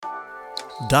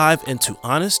Dive into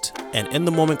honest and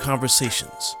in-the-moment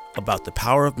conversations about the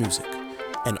power of music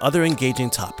and other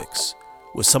engaging topics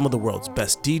with some of the world's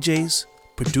best DJs,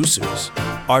 producers,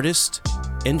 artists,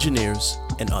 engineers,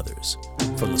 and others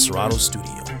from the Serato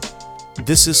studio.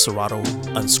 This is Serato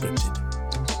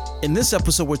Unscripted. In this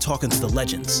episode, we're talking to the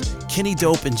legends, Kenny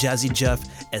Dope and Jazzy Jeff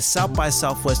at South by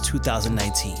Southwest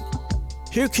 2019.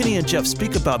 Hear Kenny and Jeff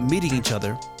speak about meeting each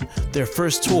other, their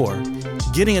first tour,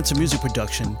 getting into music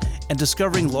production, and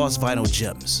discovering lost vinyl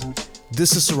gems.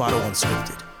 This is Serato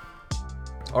Unscripted.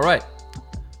 All right.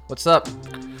 What's up,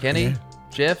 Kenny,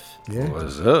 Jeff? Yeah.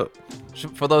 What's up?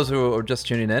 For those who are just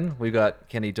tuning in, we got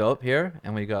Kenny Dope here,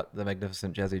 and we got the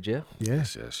magnificent Jazzy Jeff.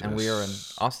 Yes. And we are in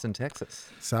Austin, Texas.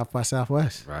 South by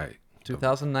Southwest. Right.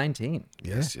 2019.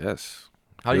 Yes.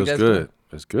 How you guys good. doing?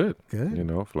 It's good. Good. You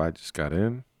know, flight just got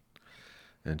in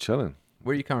and chilling.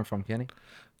 Where are you coming from, Kenny?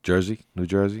 Jersey, New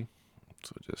Jersey.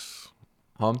 So just,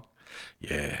 Home?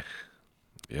 yeah.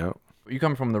 Yep. You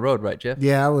coming from the road, right, Jeff?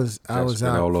 Yeah, I was Been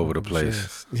out all over for the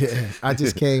place. Yeah, I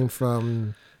just came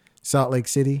from Salt Lake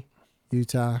City,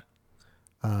 Utah.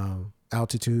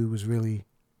 Altitude was really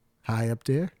high up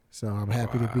there, so I'm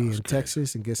happy to be in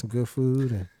Texas and get some good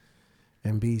food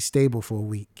and be stable for a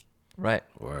week. Right.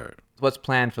 Word. What's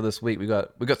planned for this week? We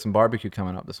got some barbecue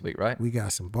coming up this week, right? We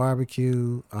got some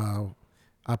barbecue. I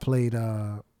played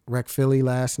Rec Philly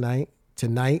last night.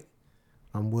 Tonight,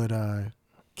 I'm with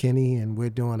Kenny, and we're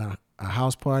doing a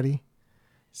house party.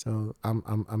 So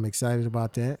I'm excited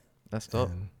about that. That's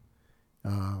dope. And,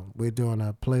 we're doing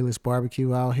a playlist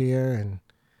barbecue out here, and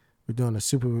we're doing a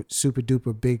super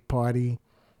duper big party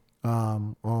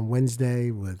on Wednesday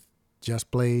with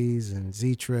Just Blaze and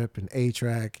Z Trip and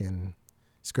A-Track and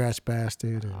Scratch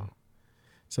Bastard. And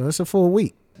so it's a full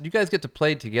week. Do you guys get to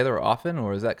play together often,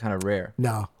 or is that kind of rare?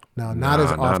 No, not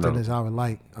as often as I would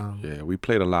like. Yeah, we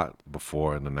played a lot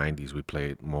before in the 90s. We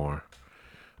played more.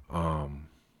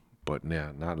 But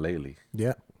yeah, not lately.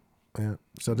 Yeah.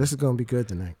 So this is going to be good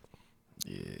tonight.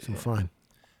 Yeah. Some fun.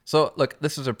 So, look,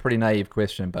 this is a pretty naive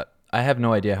question, but I have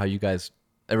no idea how you guys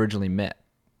originally met.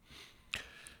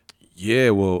 Yeah,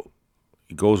 well,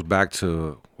 it goes back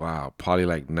to, probably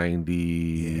like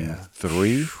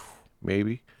 93,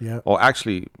 maybe. Yeah. Or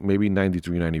actually, maybe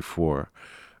 93, 94.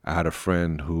 I had a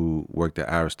friend who worked at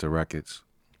Arista Records,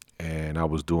 and I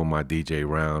was doing my DJ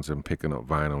rounds and picking up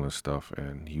vinyl and stuff,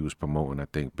 and he was promoting, I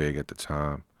think, Big at the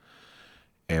time.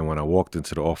 And when I walked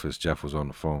into the office, Jeff was on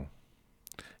the phone.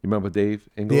 You remember Dave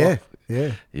Inglewood?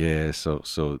 Yeah. Yeah, so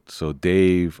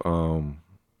Dave,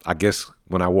 I guess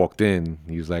when I walked in,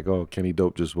 he was like, "Oh, Kenny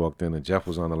Dope just walked in," and Jeff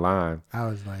was on the line. I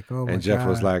was like, oh my God. And Jeff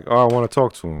was like, "Oh, I want to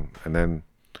talk to him." And then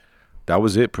that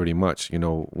was it pretty much. You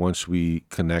know, once we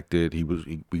connected,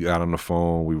 we got on the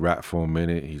phone, we rapped for a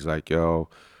minute. He's like, "Yo,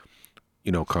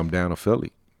 come down to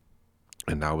Philly."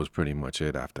 And that was pretty much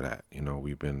it after that. You know,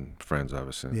 we've been friends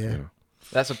ever since. Yeah. You know?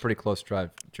 That's a pretty close drive,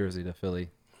 Jersey to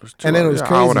Philly. And then it was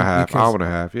crazy hour and a half, because,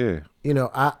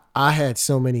 yeah. I had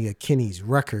so many of Kenny's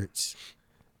records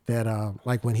that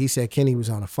like when he said Kenny was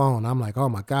on the phone, I'm like, oh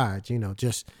my God, Kenny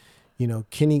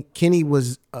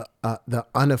was the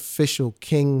unofficial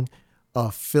king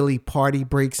of Philly party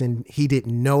breaks, and he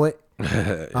didn't know it.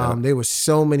 Yeah. There were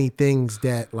so many things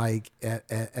that like at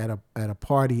a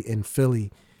party in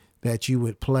Philly that you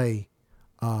would play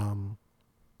of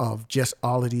just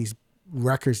all of these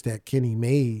records that Kenny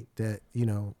made that,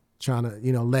 trying to,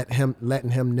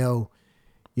 letting him know,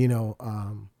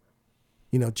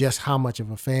 just how much of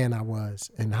a fan I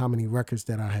was and how many records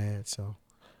that I had. So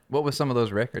What were some of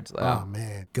those records? oh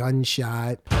man,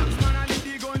 Gunshot.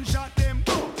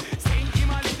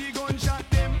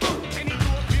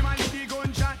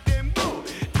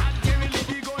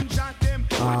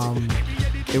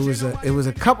 It was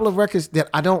a couple of records that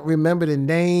I don't remember the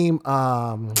name.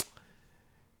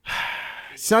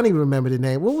 Sonny remember the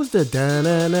name. What was the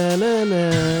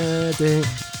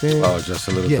Oh, Just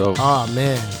a Little yeah. Dope. Oh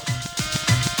man.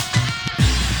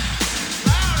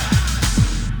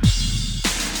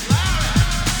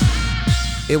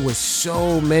 It was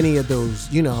so many of those,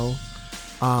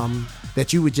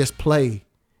 that you would just play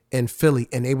in Philly,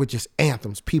 and they were just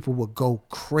anthems. People would go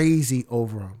crazy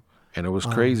over them. And it was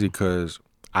crazy because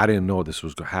I didn't know this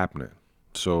was happening.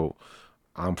 So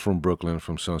I'm from Brooklyn,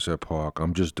 from Sunset Park.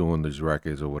 I'm just doing these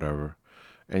records or whatever.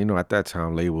 And, at that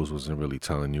time, labels wasn't really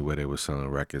telling you where they were selling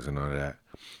records and all of that.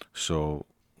 So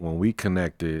when we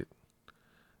connected,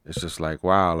 it's just like,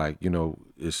 wow, like,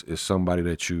 it's somebody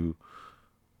that you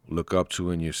look up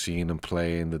to and you're seeing them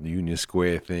play in the Union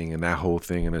Square thing and that whole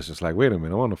thing. And it's just like, wait a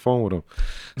minute, I'm on the phone with him.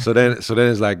 So then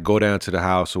it's like, go down to the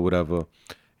house or whatever.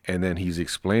 And then he's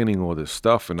explaining all this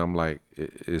stuff. And I'm like,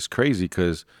 it's crazy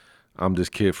because I'm this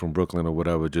kid from Brooklyn or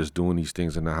whatever, just doing these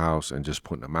things in the house and just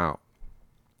putting them out.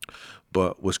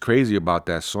 But what's crazy about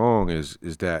that song is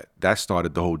that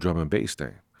started the whole drum and bass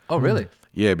thing. Oh, really?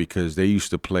 Yeah, because they used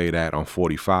to play that on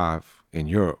 45 in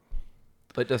Europe.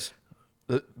 But just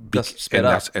sped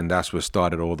up. That's what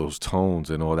started all those tones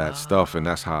and all that stuff. And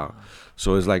that's how,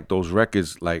 so it's like those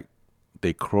records, like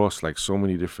they cross like so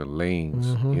many different lanes,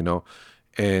 you know?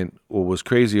 And what was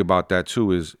crazy about that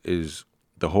too is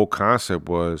the whole concept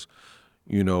was,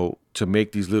 you know, to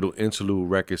make these little interlude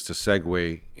records to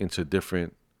segue into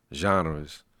different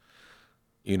genres.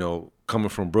 You know, coming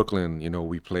from Brooklyn, you know,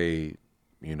 we play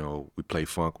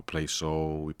funk, we play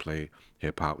soul, we play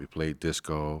hip hop, we play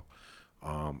disco.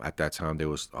 At that time, there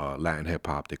was Latin hip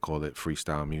hop. They called it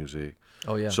freestyle music.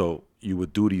 Oh yeah. So you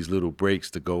would do these little breaks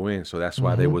to go in. So that's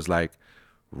why there was like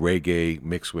reggae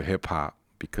mixed with hip hop,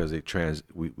 because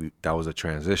that was a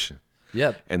transition.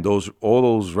 Yeah. And all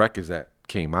those records that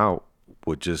came out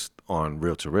were just on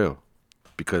Reel to Reel,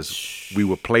 because we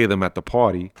would play them at the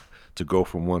party to go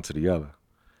from one to the other.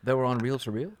 They were on Reel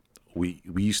to Reel? We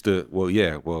used to,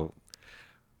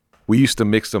 we used to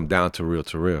mix them down to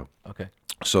Reel. Okay.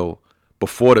 So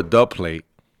before the dub plate,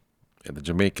 and the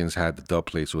Jamaicans had the dub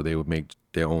plates where they would make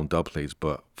their own dub plates,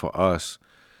 but for us,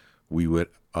 we would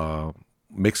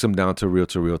mix them down to Reel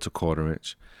to quarter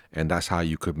inch, and that's how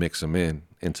you could mix them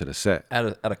into the set. At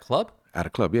a club? At a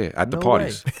club, yeah, at the No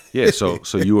parties. way. Yeah, so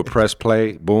you would press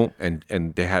play, boom,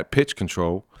 and they had pitch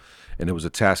control, and it was a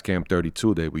Tascam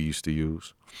 32 that we used to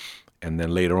use. And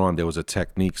then later on, there was a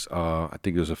Technics, I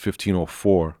think it was a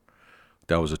 1504,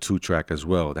 that was a 2-track as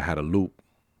well, that had a loop.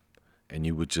 And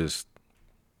you would just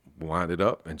wind it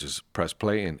up and just press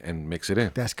play and mix it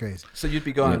in. That's crazy. So you'd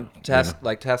be going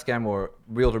like Tascam or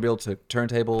Reel to Reel to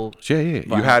turntable? Yeah.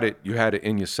 You had it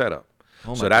in your setup.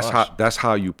 Oh so my that's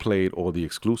how you played all the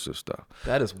exclusive stuff.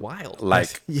 That is wild.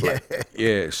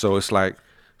 So it's like,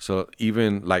 so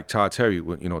even like Todd Terry,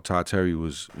 Todd Terry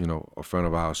was, a friend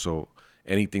of ours. So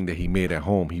anything that he made at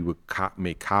home, he would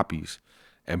make copies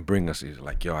and bring us. He's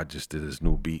like, yo, I just did this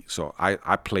new beat. So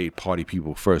I played Party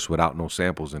People first without no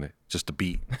samples in it, just the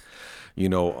beat. A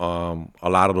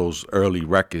lot of those early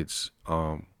records,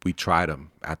 we tried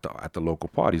them at the local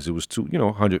parties. It was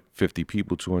 150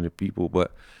 people, 200 people,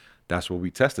 but that's where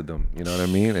we tested them. You know what I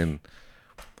mean? And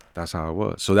that's how it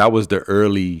was. So that was the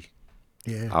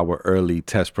our early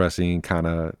test pressing, kind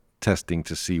of testing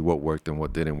to see what worked and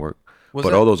what didn't work. All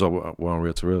those were on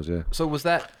Reel to Reels, yeah. So was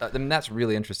that? I mean, that's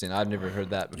really interesting. I've never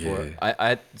heard that before.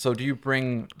 Yeah. So do you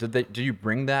bring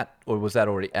that, or was that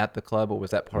already at the club, or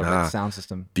was that part of the sound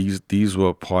system? These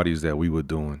were parties that we were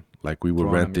doing. Like we were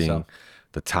Throwing them renting yourself.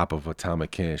 the top of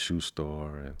Atomic Can shoe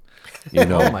store, and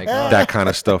Oh my God. that kind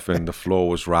of stuff. And the floor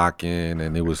was rocking,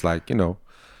 and it was like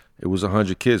it was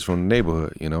 100 kids from the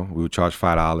neighborhood. We would charge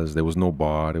 $5. There was no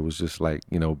bar. It was just like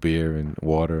beer and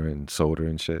water and soda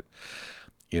and shit.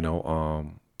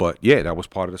 But yeah, that was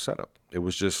part of the setup. It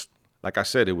was just, like I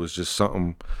said, it was just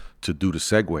something to do the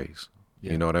segues.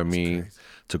 You know what I mean?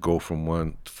 To go from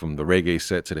the reggae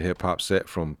set to the hip hop set,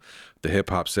 from the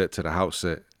hip hop set to the house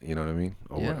set. You know what I mean?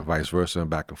 Or vice versa, and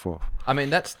back and forth. I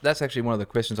mean, that's actually one of the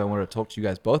questions I wanted to talk to you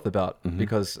guys both about,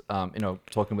 because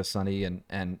talking with Sonny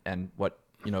and what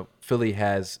Philly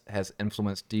has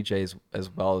influenced DJs as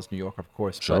well as New York, of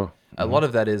course. Sure. But a lot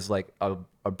of that is like a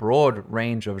broad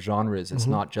range of genres. It's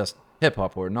not just hip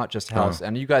hop or not just house.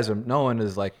 And you guys are known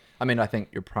as like, I mean, I think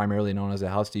you're primarily known as a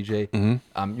house DJ.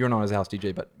 You're known as a house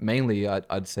DJ, but mainly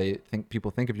I'd say people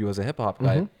think of you as a hip hop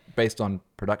guy based on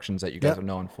productions that you guys are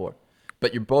known for.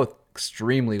 But you're both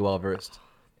extremely well versed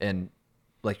in,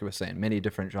 like you were saying, many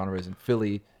different genres. And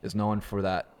Philly is known for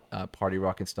that party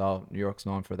rocking style. New York's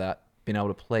known for that, being able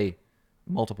to play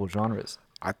multiple genres.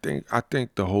 I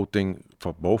think the whole thing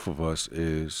for both of us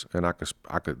is, and I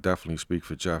could definitely speak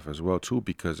for Jeff as well too,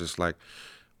 because it's like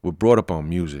we're brought up on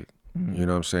music. You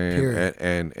know what I'm saying?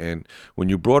 And when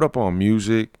you're brought up on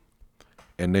music,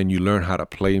 and then you learn how to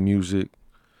play music,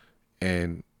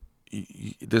 and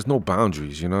there's no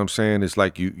boundaries. You know what I'm saying? It's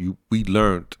like we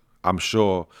learned. I'm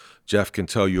sure Jeff can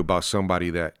tell you about somebody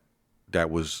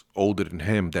that was older than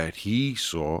him that he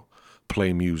saw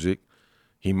play music.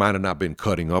 He might have not been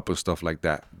cutting up and stuff like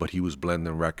that, but he was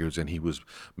blending records and he was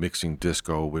mixing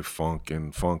disco with funk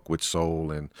and funk with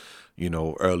soul and,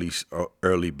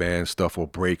 early band stuff or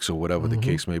breaks or whatever the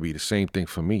case may be. The same thing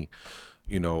for me.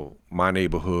 My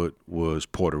neighborhood was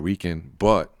Puerto Rican,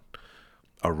 but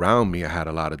around me I had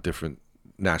a lot of different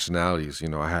nationalities.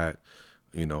 I had,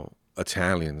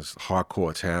 Italians, hardcore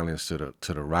Italians to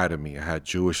the right of me. I had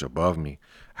Jewish above me.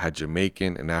 I had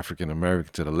Jamaican and African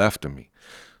American to the left of me.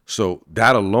 So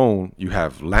that alone, you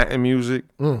have Latin music,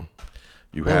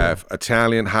 You have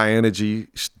Italian high energy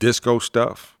disco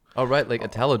stuff. Oh, right, like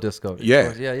Italo disco.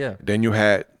 Yeah. Yeah. Then you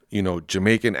had, you know,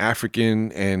 Jamaican,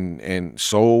 African, and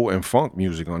soul and funk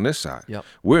music on this side. Yep.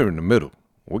 We're in the middle.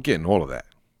 We're getting all of that.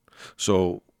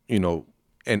 So, you know,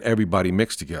 and everybody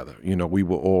mixed together. You know, we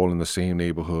were all in the same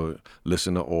neighborhood,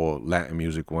 listen to all Latin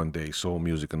music one day, soul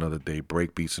music another day,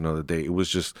 break beats another day. It was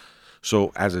just,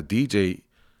 so as a DJ,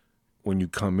 when you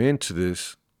come into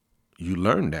this, you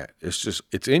learn that.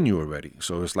 It's in you already.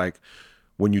 So it's like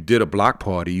when you did a block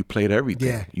party, you played everything.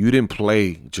 Yeah. You didn't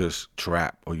play just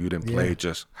trap, or you didn't play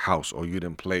just house, or you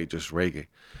didn't play just reggae,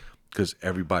 because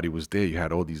everybody was there. You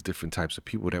had all these different types of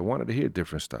people that wanted to hear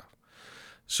different stuff.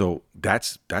 So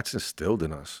that's instilled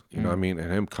in us. You know what I mean?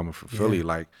 And him coming from Philly,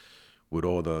 like with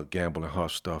all the Gamble and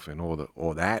Huff stuff and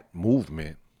all that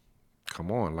movement,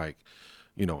 come on, like,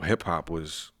 you know, hip hop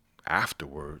was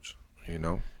afterwards, you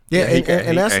know? Yeah,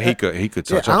 and he could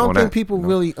touch up on that. I don't think people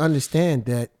really understand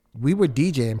that we were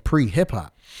DJing pre-hip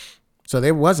hop. So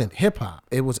there wasn't hip hop.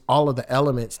 It was all of the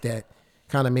elements that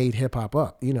kind of made hip hop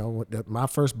up. You know, my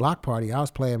first block party, I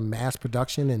was playing Mass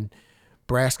Production and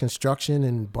Brass Construction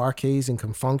and Barcades and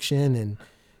Confunction, and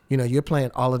you know, you're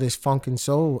playing all of this funk and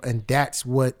soul, and that's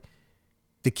what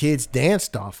the kids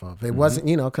danced off of. It wasn't,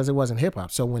 you know, because it wasn't hip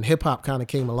hop. So when hip hop kind of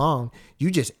came along, you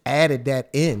just added that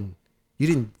in. You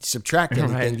didn't subtract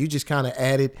anything. Right. You just kind of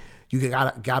added. You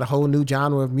got a whole new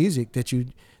genre of music that you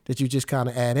just kind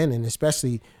of add in, and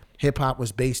especially hip hop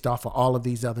was based off of all of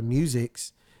these other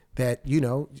musics that, you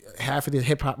know, half of the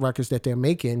hip hop records that they're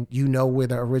making, you know, where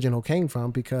the original came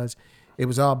from, because it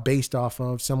was all based off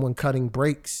of someone cutting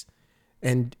breaks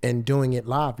and doing it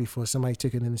live before somebody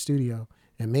took it in the studio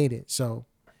and made it. So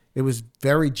it was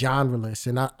very genreless,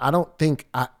 and I don't think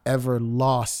I ever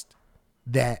lost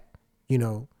that, you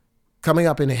know, coming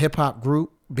up in a hip hop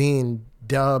group, being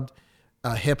dubbed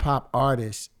a hip hop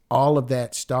artist, all of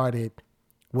that started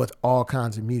with all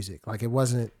kinds of music. Like it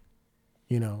wasn't,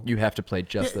 you know, You have to play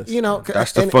just this. you know,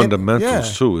 That's the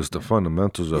fundamentals too. It's the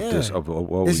fundamentals of this, of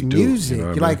what it's we do. music. You know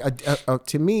what I mean? Like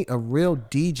to me, a real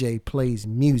DJ plays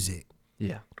music.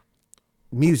 Yeah.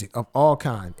 Music of all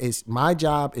kind. It's my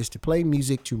job is to play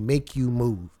music to make you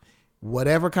move.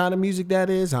 Whatever kind of music that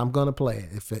is, I'm gonna play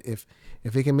it.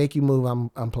 If it can make you move,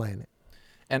 I'm playing it.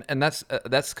 And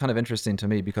that's kind of interesting to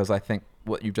me, because I think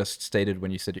what you just stated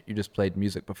when you said you just played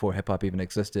music before hip hop even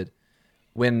existed,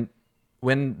 when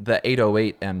the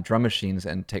 808 and drum machines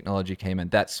and technology came in,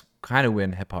 that's kind of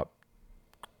when hip hop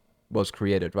was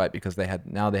created, right? Because they had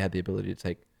the ability to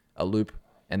take a loop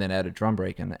and then add a drum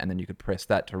break, and then you could press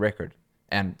that to record,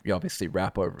 and you obviously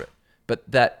rap over it. But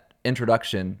that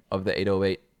introduction of the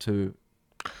 808 to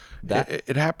that,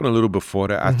 it happened a little before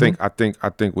that. I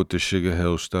think with the Sugar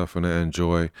Hill stuff and the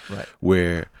Enjoy, Right.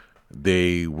 where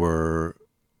they were,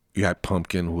 you had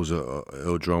Pumpkin, who's a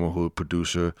ill drummer, who a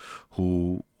producer,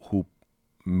 who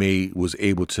was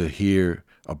able to hear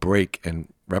a break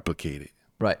and replicate it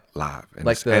right? live, and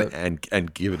Like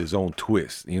and give it his own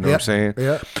twist. You know what I'm saying?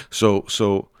 Yeah.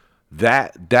 So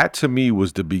that to me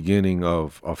was the beginning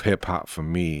of hip hop for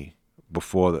me,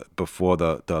 before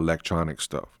the electronic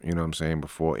stuff. You know what I'm saying?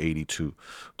 Before 82,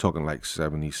 talking like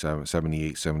 77,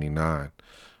 78, 79.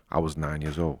 I was 9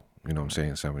 years old. You know what I'm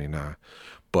saying? 79.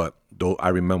 But though I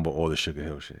remember all the Sugar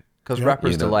Hill shit. Because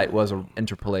Rapper's You know. Delight was an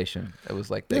interpolation. It was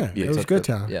like Yeah, it was took good the-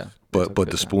 time. Yeah, they But took the good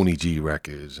times. Spoonie G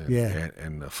records and, Yeah.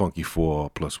 and the Funky 4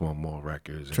 plus one more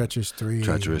records. And Treacherous 3.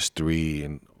 Treacherous 3,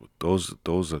 and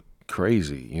those are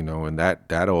crazy, you know, and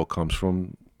that all comes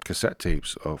from cassette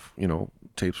tapes of, you know,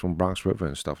 tapes from Bronx River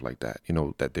and stuff like that, you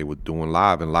know, that they were doing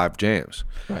live and live jams.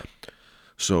 Right.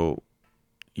 So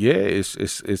yeah,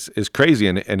 it's crazy.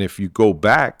 And if you go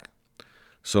back,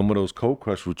 some of those Cold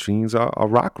Crush routines are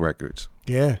rock records.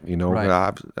 Yeah. You know, Right.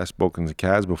 I've spoken to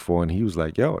Kaz before, and he was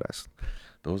like, "Yo,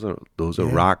 those are Yeah.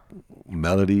 rock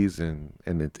melodies, and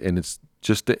it's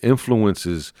just the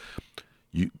influences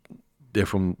they're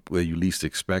from where you least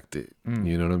expect it.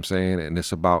 You know what I'm saying? And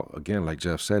it's about, again, like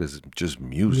Jeff said, it's just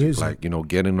music. Like, you know,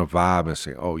 get in a vibe and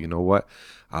say, oh, you know what?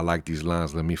 I like these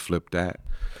lines. Let me flip that.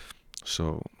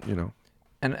 So, you know.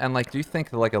 And like, do you think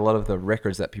that like a lot of the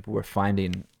records that people were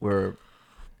finding were,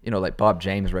 you know, like Bob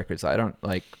James records? I don't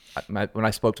like when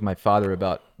I spoke to my father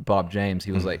about Bob James,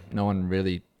 he was like, no one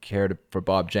really cared for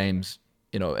Bob James,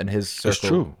 you know, in his circle. It's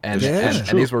true. And, It's and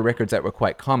true. these were records that were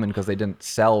quite common because they didn't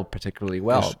sell particularly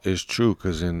well. It's true,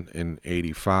 because in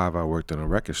 85, I worked in a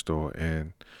record store,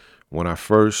 and when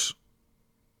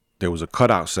there was a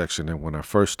cutout section, and when I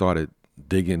first started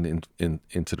digging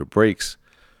into the breaks,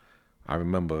 I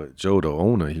remember Joe, the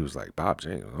owner, he was like, Bob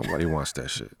James, nobody wants that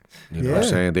shit. You know what I'm Yeah.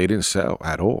 saying? They didn't sell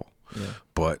at all.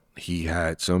 but he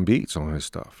had some beats on his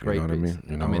stuff. You Great know what I beats. mean?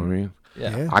 You know what I mean?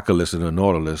 Yeah. Yeah. I could listen to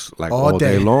Nautilus like All all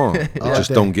day day. long. All Just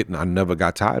day. don't get. I never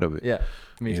got tired of it. Yeah.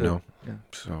 Me You too. know? Yeah.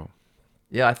 So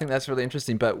Yeah, I think that's really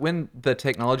interesting. But when the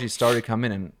technology started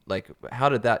coming in, like, how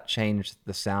did that change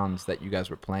the sounds that you guys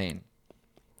were playing?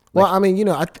 Well, I mean,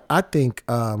 I think,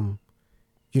 I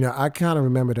kind of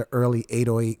remember the early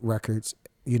 808 records,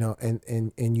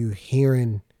 and you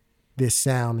hearing this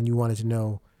sound and you wanted to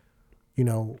know,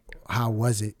 how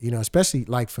was it, especially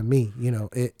like for me,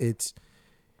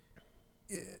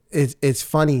 it's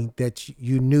funny that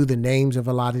you knew the names of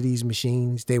a lot of these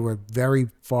machines. They were very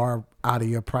far out of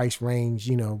your price range,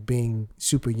 being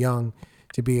super young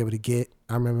to be able to get.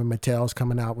 I remember Mattel's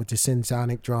coming out with the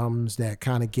Synsonic drums that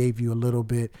kind of gave you a little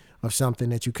bit of something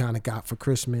that you kind of got for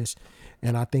Christmas.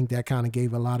 And I think that kind of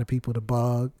gave a lot of people the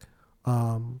bug.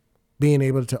 Being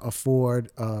able to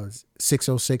afford a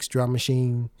 606 drum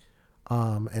machine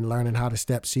and learning how to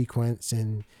step sequence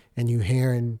and you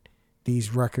hearing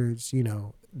these records,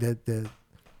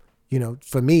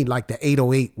 for me, like the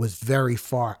 808 was very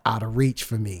far out of reach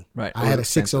for me. Right. I had a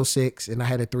 606 and I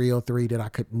had a 303 that I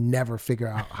could never figure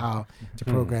out how to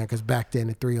program because back then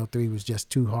the 303 was just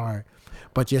too hard.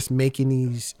 But just making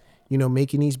these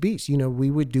beats,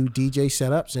 we would do DJ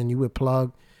setups and you would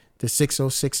plug the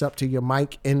 606 up to your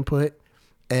mic input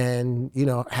and,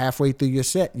 halfway through your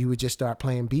set, you would just start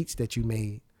playing beats that you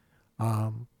made.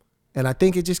 And I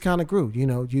think it just kind of grew,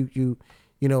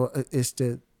 it's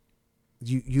the,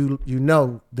 you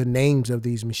know the names of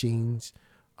these machines.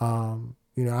 I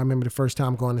remember the first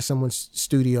time going to someone's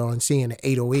studio and seeing an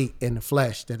 808 in the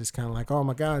flesh. That is kind of like, oh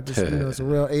my God, this it's a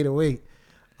real 808.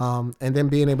 And then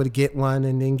being able to get one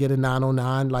and then get a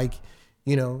 909, like,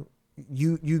 you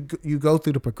go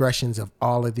through the progressions of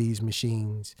all of these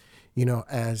machines,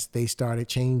 as they started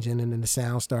changing and then the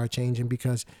sound started changing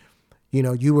because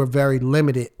you were very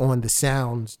limited on the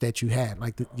sounds that you had.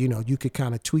 Like, you could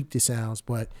kind of tweak the sounds,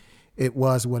 but it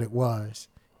was what it was,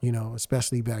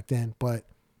 especially back then. But,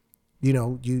 you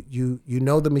know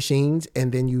the machines,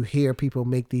 and then you hear people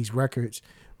make these records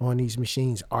on these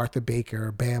machines, Arthur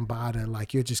Baker, Bambaataa,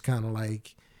 like you're just kind of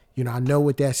like, I know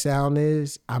what that sound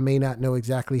is. I may not know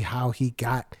exactly how he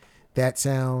got that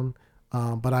sound,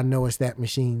 but I know it's that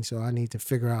machine, so I need to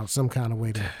figure out some kind of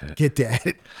way to get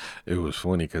that. it was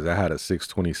funny because I had a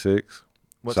 626.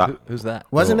 Who's that?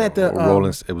 Wasn't that the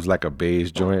Rolling? It was like a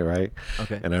beige joint, right?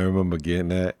 Okay. And I remember getting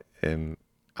that, and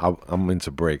I'm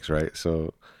into breaks, right?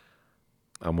 So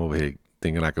I'm over here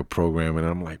thinking I could program it, and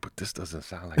I'm like, but this doesn't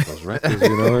sound like those records,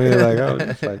 you know what I mean? Like, I was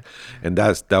just like, and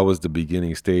that was the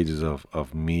beginning stages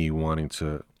of me wanting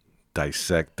to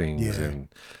dissect things, and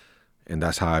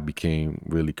that's how I became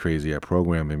really crazy at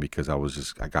programming because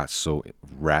I got so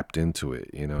wrapped into it,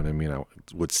 you know what I mean?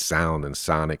 With sound and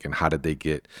sonic and how did they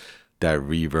get that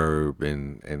reverb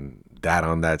and that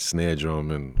on that snare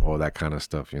drum and all that kind of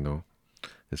stuff,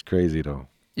 It's crazy though.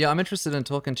 Yeah, I'm interested in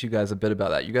talking to you guys a bit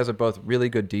about that. You guys are both really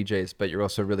good DJs, but you're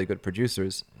also really good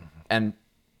producers. And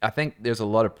I think there's a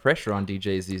lot of pressure on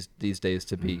DJs these days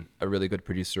to be a really good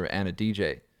producer and a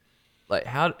DJ. Like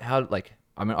how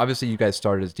I mean, obviously you guys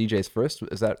started as DJs first.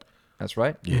 That's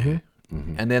right? Yeah.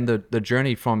 And then the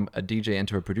journey from a DJ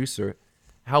into a producer,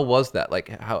 how was that?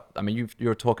 Like you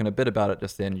were talking a bit about it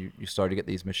just then. You started to get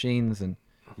these machines and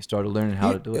you started learning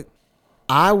how to do it.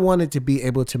 I wanted to be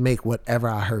able to make whatever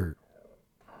I heard.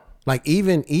 Like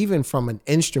even from an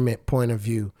instrument point of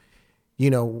view,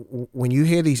 when you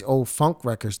hear these old funk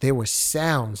records, there were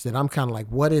sounds that I'm kind of like,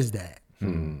 what is that?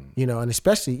 And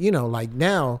especially, like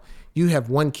now you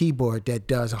have one keyboard that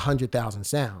does 100,000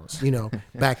 sounds.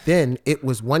 Back then it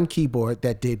was one keyboard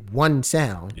that did one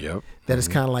sound. Yep. That is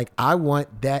kind of like, I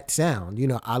want that sound.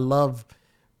 I love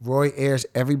Roy Ayers,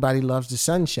 Everybody Loves the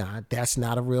Sunshine. That's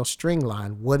not a real string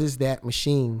line. What is that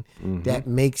machine that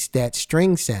makes that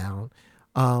string sound?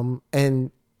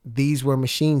 And these were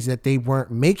machines that they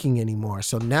weren't making anymore.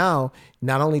 So now,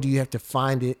 not only do you have to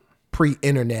find it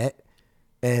pre-internet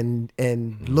and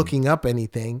looking up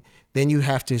anything, then you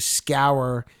have to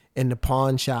scour in the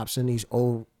pawn shops in these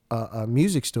old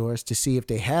music stores to see if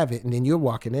they have it. And then you're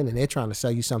walking in and they're trying to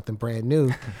sell you something brand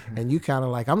new. And you kind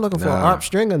of like, I'm looking for an ARP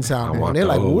string ensemble. And they're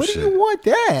like, what do you want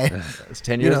that? It's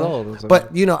 10 years old.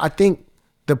 But, I think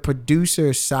the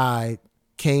producer side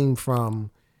came from,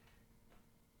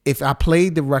 if I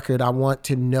played the record, I want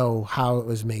to know how it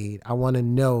was made. I want to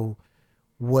know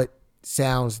what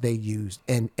sounds they used.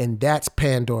 And that's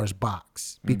Pandora's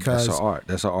box because That's an art.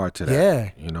 That's an art to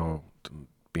that. Yeah.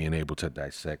 Being able to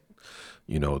dissect,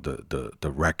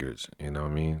 the records, you know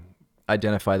what I mean?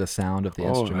 identify the sound of the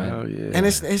instrument. Hell yeah. And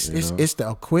it's the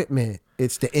equipment,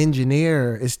 it's the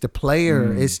engineer, it's the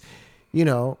player, it's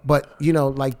but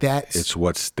like that. It's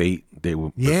what state they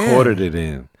Yeah. recorded it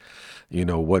in.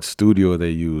 What studio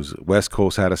they use. West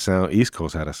Coast had a sound, East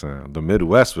Coast had a sound. The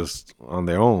Midwest was on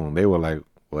their own. They were like,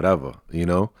 whatever,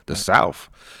 The South,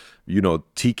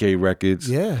 TK Records,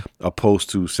 Yeah. opposed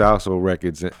to Salso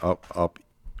Records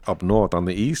up north on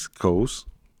the East Coast,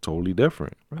 totally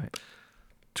different. Right.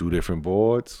 2 different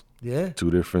boards, Yeah. 2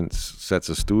 different sets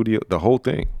of studio, the whole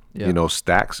thing. Yeah.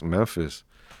 Stax, Memphis,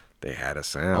 they had a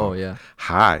sound. Oh, yeah.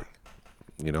 High,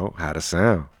 had a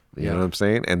sound. You Yeah. know what I'm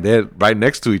saying? And they're right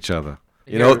next to each other.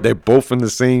 Yeah. They're both in the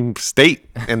same state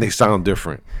and they sound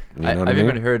different. You know what I I've mean?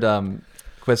 even heard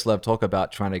Questlove talk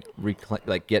about trying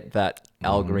to get that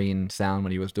Al Green sound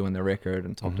when he was doing the record,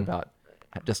 and talked about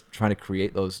just trying to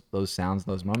create those sounds,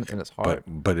 those moments, and it's hard.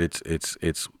 But it's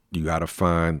you got to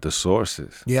find the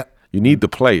sources. Yep. You need the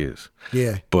players.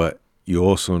 Yeah. But you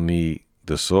also need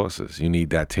the sources. You need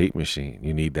that tape machine.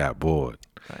 You need that board,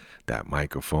 that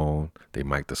microphone. They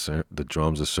mic the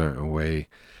drums a certain way.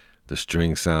 The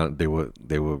string sound, they were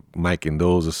micing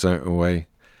those a certain way,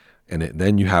 and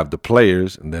then you have the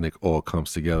players, and then it all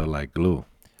comes together like glue.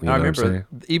 You know I what I'm saying?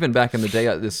 remember even back in the day,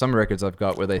 there's some records I've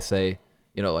got where they say,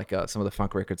 like some of the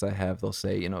funk records I have, they'll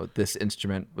say, this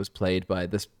instrument was played by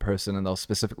this person, and they'll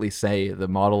specifically say the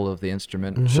model of the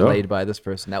instrument Sure. played by this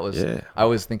person. That was, Yeah. I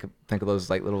always think of those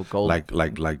like little gold.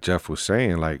 Like Jeff was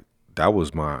saying, like that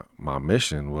was my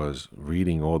mission, was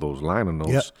reading all those liner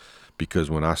notes. Yep.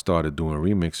 Because when I started doing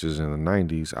remixes in the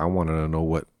 90s, I wanted to know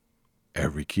what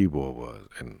every keyboard was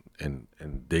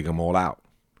and dig them all out.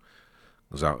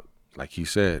 Because like he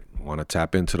said, want to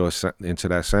tap into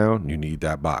that sound, you need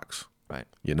that box. Right.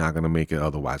 You're not going to make it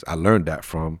otherwise. I learned that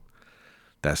from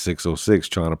that 606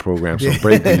 trying to program some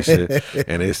breakbeat shit,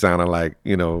 and it sounded like,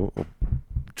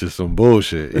 just some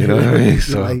bullshit. You know what I mean?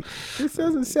 So Like, this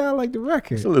doesn't sound like the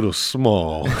record. it's a little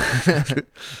small.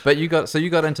 But you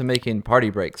got into making party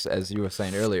breaks, as you were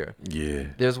saying earlier. Yeah.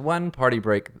 There's one party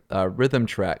break, Rhythm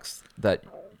Tracks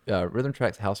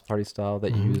house party style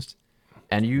that you used,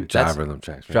 and Jive rhythm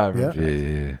tracks. Right? Jive Yeah.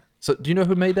 rhythm. Yeah. So do you know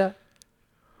who made that?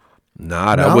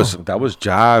 Nah, that was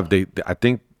Jive. I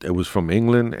think it was from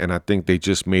England, and I think they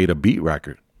just made a beat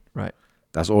record. Right.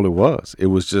 That's all it was. It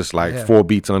was just like Yeah. 4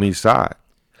 beats on each side.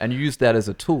 And you used that as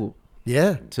a tool.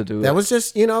 Yeah. To do that it. was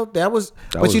just, that was,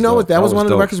 but was you know dope. what? That That was was one of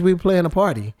the dope. records we play in a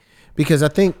party, because I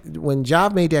think when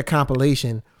Job made that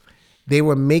compilation, they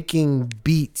were making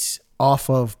beats off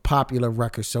of popular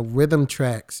records. So Rhythm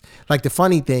Tracks, like the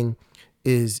funny thing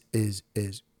is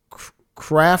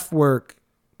Kraftwerk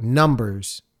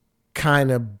numbers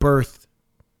kind of birthed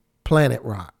Planet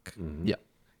Rock. Yeah.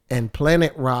 And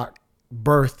Planet Rock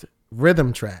birthed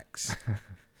Rhythm Tracks.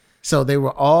 So they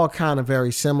were all kind of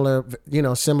very similar,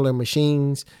 similar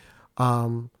machines.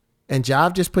 And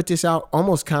Jive just put this out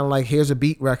almost kind of like, here's a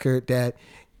beat record that,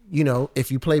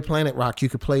 if you play Planet Rock, you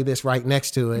could play this right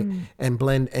next to it and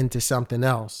blend into something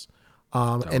else.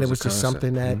 And it was was the just concept.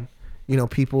 something that,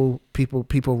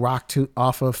 people rock to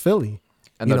off of Philly.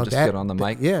 And they'll just get on the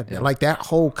mic. Yeah, Yeah. like that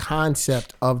whole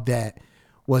concept of that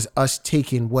was us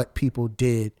taking what people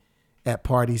did at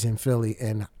parties in Philly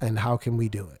and how can we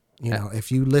do it?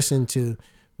 If you listen to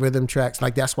Rhythm Tracks,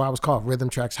 like that's why it was called Rhythm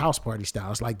Tracks House Party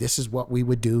Style. It's like, this is what we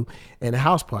would do in a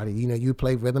house party. You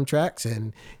play Rhythm Tracks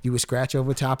and you would scratch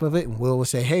over top of it, and Will would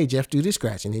say, hey, Jeff, do this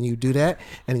scratch. And then you do that,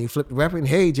 and then you flip the record, and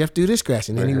hey, Jeff, do this scratch.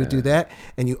 And then you would do that.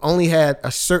 And you only had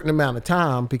a certain amount of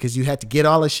time because you had to get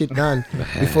all this shit done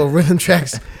before Rhythm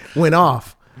Tracks went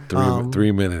off.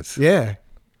 3 minutes. Yeah.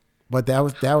 But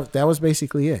that was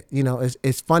basically it.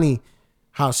 It's funny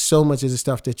how so much of the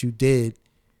stuff that you did,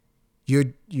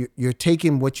 you're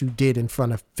taking what you did in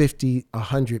front of 50,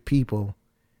 100 people,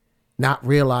 not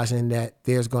realizing that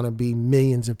there's going to be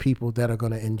millions of people that are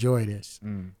going to enjoy this.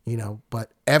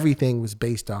 But everything was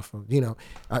based off of,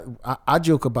 I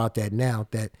joke about that now,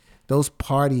 that those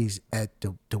parties at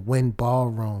the Wynn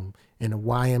Ballroom and the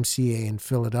YMCA in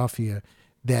Philadelphia,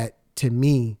 that to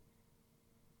me,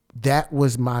 that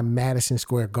was my Madison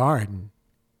Square Garden.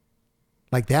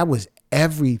 Like that was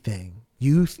everything.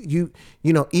 Even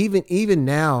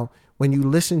now when you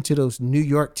listen to those New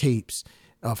York tapes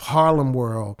of Harlem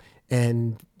World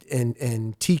and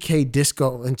TK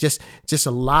Disco and just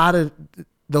a lot of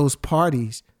those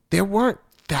parties, there weren't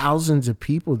thousands of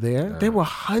people there. There were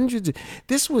hundreds.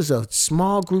 This was a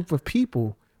small group of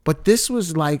people, but this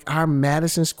was like our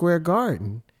Madison Square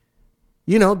Garden.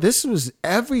 this was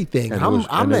everything.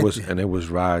 And it was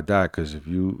ride or die, because if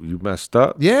you messed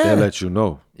up, Yeah. they'll let you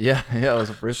know. Yeah, it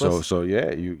was ruthless. So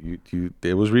yeah, you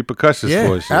there was repercussions Yeah,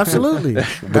 for it. absolutely.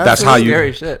 But that's how you.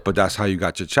 Scary shit. But that's how you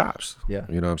got your chops. Yeah.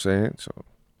 You know what I'm saying? So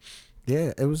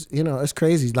Yeah, it was, it's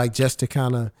crazy. Like, just to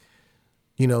kind of,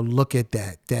 look at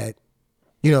that,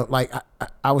 like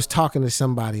I was talking to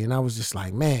somebody and I was just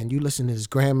like, man, you listen to this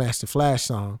Grandmaster Flash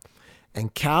song,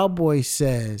 and Cowboy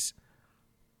says,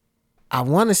 I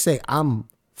want to say I'm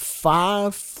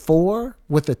 5'4"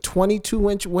 with a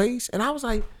 22-inch waist. And I was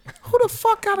like, who the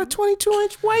fuck got a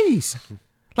 22-inch waist?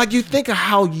 Like, you think of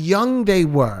how young they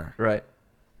were. Right.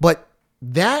 But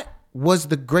that was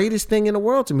the greatest thing in the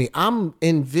world to me. I'm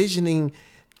envisioning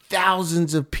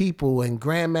thousands of people and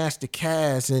Grandmaster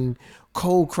Caz and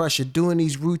Cold Crusher doing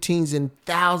these routines and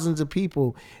thousands of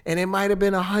people. And it might have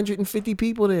been 150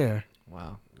 people there.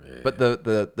 Wow. But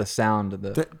the sound and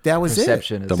the That was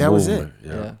perception it. is That was it.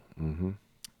 Yeah.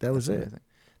 That was it. amazing.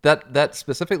 That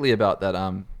specifically about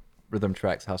that Rhythm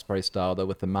Tracks House Party style though,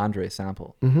 with the Mandre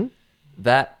sample. Mm-hmm.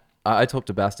 That I talked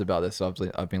to Bast about this. So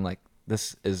I've been like,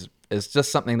 this is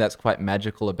just something that's quite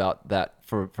magical about that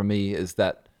for me, is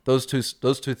that those two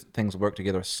things work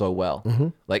together so well. Mm-hmm.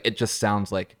 Like, it just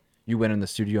sounds like you went in the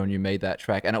studio and you made that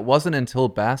track. And it wasn't until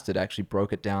Bastard actually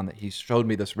broke it down that he showed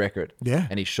me this record. Yeah.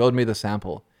 And he showed me the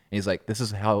sample. And he's like, this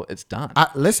is how it's done.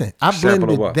 Listen, I Sample of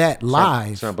blended what? that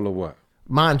live. Sample of what?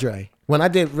 Mandre. When I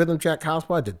did Rhythm Track House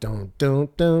Party, the dun, dun,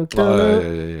 dun, dun. Oh,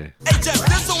 yeah. Hey Jeff,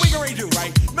 this is what we can redo,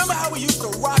 right? Remember how we used to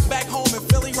rock back home in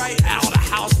Philly, right? At all the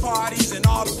house parties and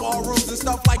all the ballrooms and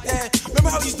stuff like that. Remember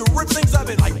how we used to rip things up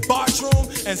at like Bartroom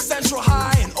and Central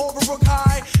High and Overbrook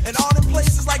High and all them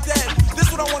places like that? This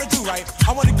is what I want to do, right?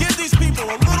 I want to give these people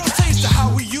a little taste of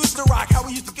how we used to rock, how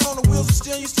we used to get on the wheels of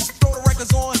steel, used to throw the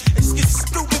records on and just get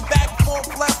stupid back, forth,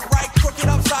 left, right, crooked,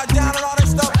 upside down and all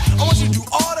that stuff. I want you to do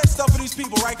all that stuff for these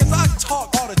people, right? Because I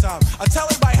talk all the time. I tell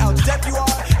everybody how deaf you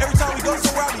are. Every time we go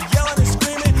somewhere, I be yelling and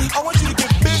screaming. I want you to get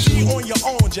busy on your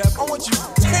own, Jeff. I want you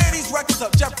to tear these records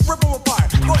up, Jeff. Rip them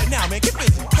apart. Go ahead now, man. Get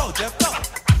busy. Go, Jeff. Go.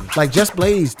 Like, Just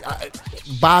Blaze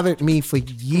bothered me for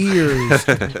years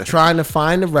trying to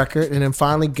find the record, and then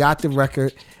finally got the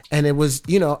record. And it was,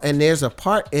 and there's a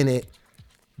part in it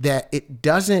that it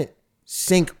doesn't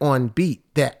sync on beat,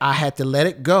 that I had to let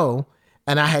it go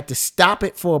and I had to stop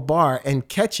it for a bar and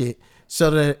catch it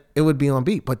so that it would be on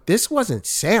beat. But this wasn't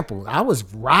sampled. I was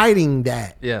writing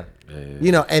that. Yeah.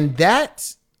 And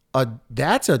that's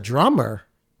a drummer.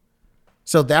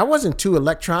 So that wasn't two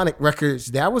electronic records.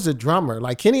 That was a drummer.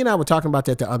 Like, Kenny and I were talking about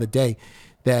that the other day,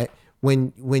 that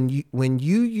when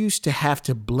you used to have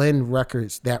to blend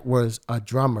records that was a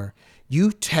drummer,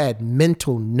 you had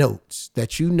mental notes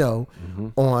that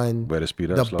on Better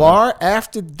speed up, the slow bar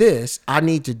after this, I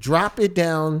need to drop it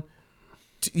down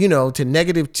to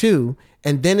 -2,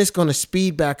 and then it's going to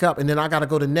speed back up, and then I got to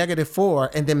go to -4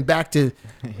 and then back to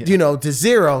to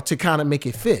 0 to kind of make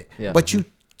it fit. Yeah. But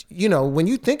when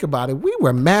you think about it, we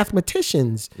were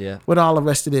mathematicians with all the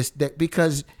rest of this, that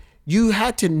because you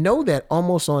had to know that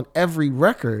almost on every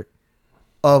record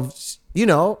of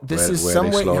this is where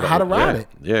some they way slowed how to up. ride it.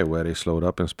 Yeah, where they slowed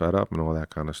up and sped up and all that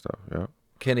kind of stuff. Yeah.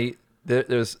 Kenny,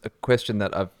 there's a question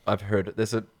that I've heard.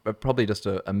 There's probably just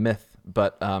a myth,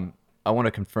 but I want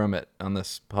to confirm it on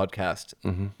this podcast.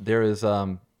 Mm-hmm.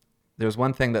 There's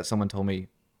one thing that someone told me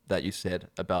that you said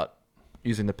about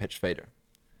using the pitch fader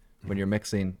when you're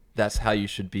mixing. That's how you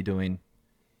should be doing.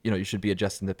 You should be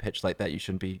adjusting the pitch like that. You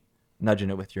shouldn't be nudging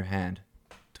it with your hand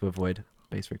to avoid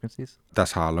bass frequencies.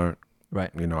 That's how I learned. Right.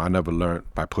 I never learned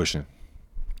by pushing.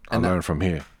 I And that- learned from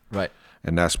here. Right.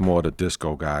 And that's more the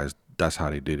disco guys. That's how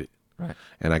they did it. Right.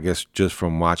 And I guess just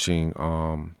from watching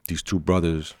these two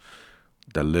brothers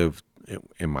that lived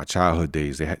in my childhood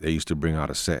days, they used to bring out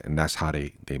a set, and that's how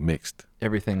they mixed.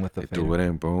 Everything with the They fader. threw it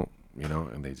in, boom,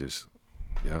 and they just,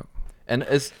 yeah. And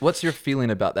what's your feeling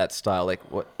about that style? Like,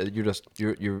 what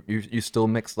you still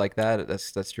mix like that?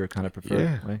 That's your kind of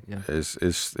preferred way. Yeah.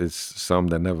 It's something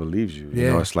that never leaves you.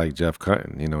 Yeah. It's like Jeff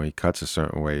cutting. He cuts a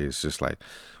certain way. It's just like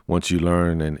once you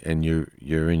learn and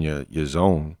you're in your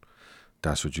zone,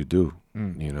 that's what you do. You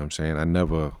know what I'm saying? I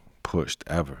never pushed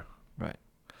ever. Right.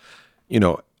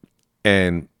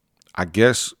 And I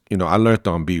guess I learned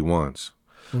on B1s.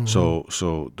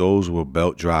 So those were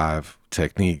belt drive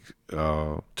technique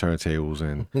turntables,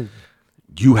 and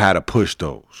you had to push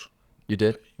those. You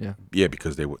did? Yeah. Yeah,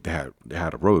 because they had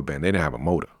a rubber band. They didn't have a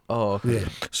motor. Oh, okay. Yeah.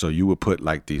 So you would put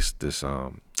like this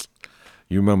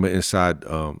you remember inside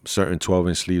certain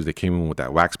 12-inch sleeves that came in with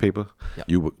that wax paper? Yeah.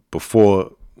 You would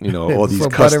before all these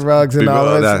Before butter rugs and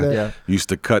all that stuff. Yeah. used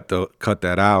to cut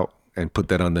that out and put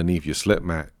that underneath your slip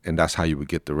mat, and that's how you would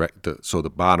get so the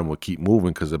bottom would keep moving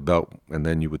because the belt, and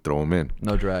then you would throw them in.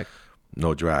 No drag.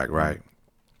 No drag, right?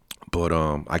 But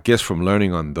I guess from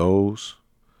learning on those,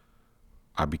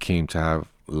 I became to have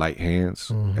light hands,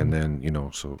 and then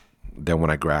so then when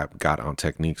I got on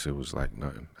techniques, it was like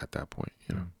nothing at that point,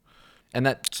 And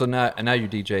now you're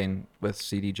DJing with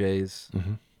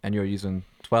CDJs, and you're using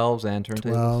 12s and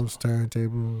turntables. 12s,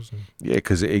 turntables. Yeah,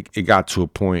 because it got to a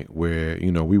point where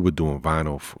we were doing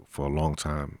vinyl for a long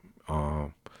time.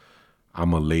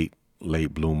 I'm a late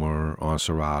bloomer on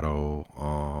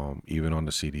Serato, even on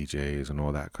the CDJs and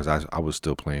all that, because I was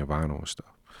still playing vinyl and stuff.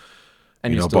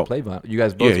 And you still play vinyl. You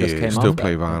guys both just came still off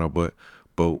play that. vinyl,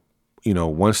 but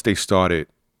once they started,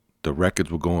 the records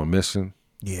were going missing.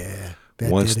 Yeah.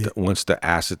 Once the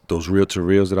acid, those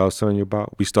reel-to-reels that I was telling you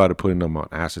about, we started putting them on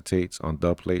acetates, on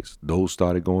dub plates. Those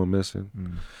started going missing.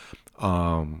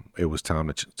 It was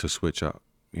time to switch up,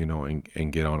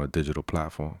 and get on a digital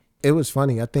platform. It was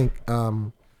funny. I think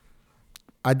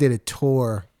I did a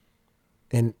tour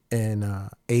in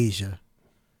Asia,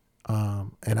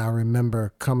 and I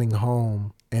remember coming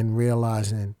home and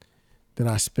realizing that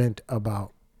I spent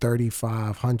about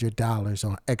 $3,500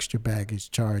 on extra baggage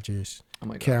charges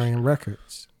carrying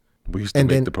records. We used to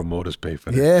make the promoters pay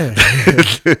for that.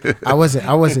 Yeah, I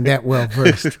wasn't that well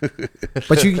versed,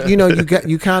 but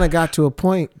you kind of got to a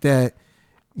point that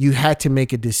you had to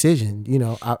make a decision.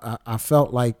 I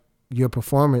felt like your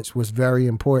performance was very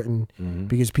important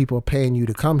because people are paying you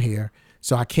to come here,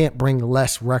 so I can't bring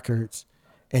less records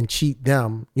and cheat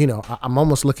them. I'm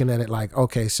almost looking at it like,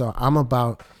 okay, so I'm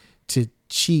about to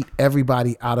cheat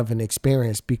everybody out of an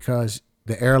experience because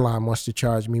the airline wants to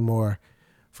charge me more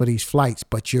for these flights,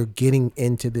 but you're getting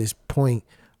into this point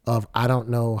of, I don't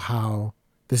know how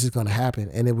this is going to happen.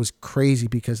 And it was crazy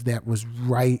because that was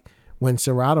right when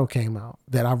Serato came out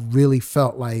that I really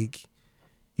felt like,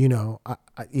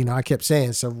 I kept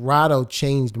saying Serato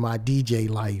changed my DJ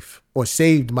life or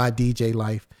saved my DJ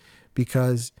life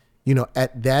because,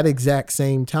 at that exact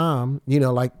same time,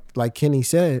 like Kenny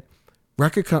said,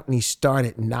 record companies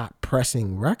started not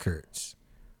pressing records,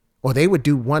 or they would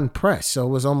do one press. So it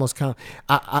was almost kind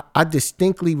of, I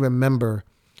distinctly remember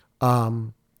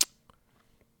LL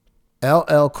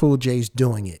Cool J's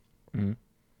Doing It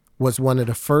was one of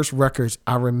the first records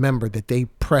I remember that they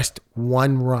pressed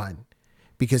one run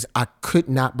because I could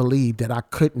not believe that I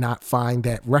could not find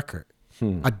that record.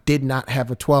 I did not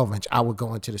have a 12-inch. I would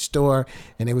go into the store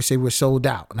and they would say, we're sold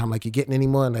out. And I'm like, you getting any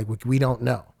more? And like, we don't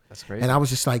know. That's crazy. And I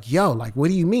was just like, yo, like, what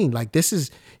do you mean? Like, this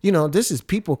is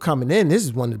people coming in. This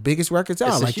is one of the biggest records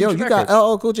out. Like, yo, you got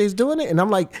LL Cool J's Doing It? And I'm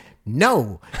like,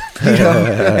 no.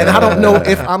 And I don't know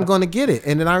if I'm going to get it.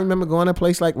 And then I remember going to a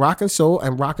place like Rock and Soul,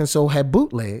 and Rock and Soul had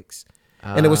bootlegs.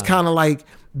 And it was kind of like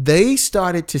they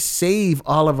started to save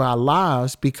all of our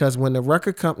lives because when the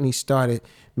record company started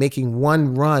making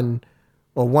one run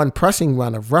or one pressing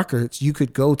run of records, you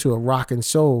could go to a Rock and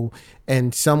Soul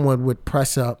and someone would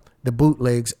press up the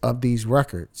bootlegs of these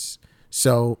records.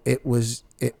 So it was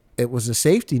a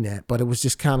safety net, but it was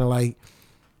just kind of like,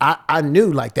 I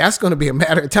knew like that's going to be a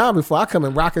matter of time before I come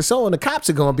in Rock and Soul and the cops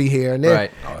are going to be here. And then,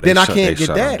 then I can't get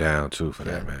that. Down too for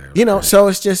that, man. So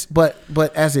it's just, but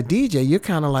as a DJ, you're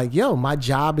kind of like, yo, my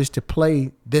job is to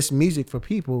play this music for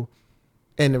people.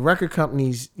 And the record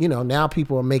companies, now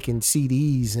people are making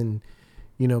CDs and,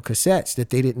 cassettes that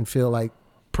they didn't feel like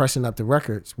pressing up the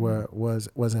records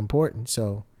was important.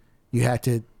 So you had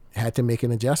to make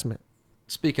an adjustment.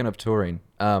 Speaking of touring,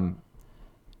 Kenny,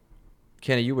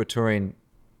 you were touring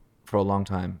for a long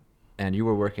time, and you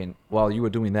were working while you were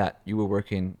doing that. You were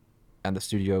working at the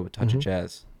studio with Touch of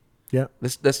Jazz. Yeah.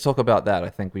 Let's talk about that. I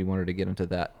think we wanted to get into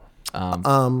that.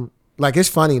 Like it's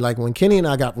funny. Like when Kenny and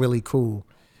I got really cool,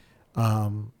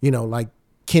 like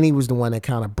Kenny was the one that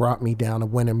kind of brought me down to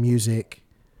Winter Music,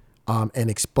 and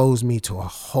exposed me to a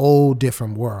whole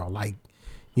different world. Like,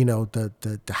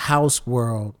 the house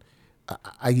world,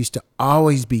 I used to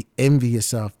always be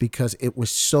envious of because it was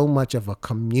so much of a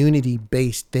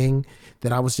community-based thing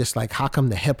that I was just like, how come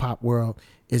the hip-hop world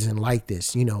isn't like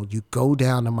this? You go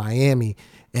down to Miami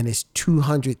and it's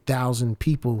 200,000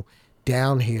 people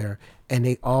down here and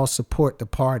they all support the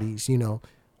parties.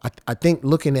 I think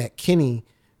looking at Kenny,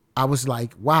 I was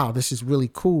like, wow, this is really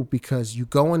cool because you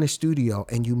go in the studio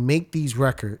and you make these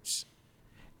records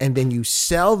and then you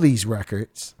sell these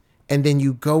records and then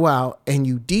you go out and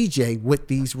you DJ with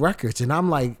these records. And I'm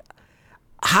like,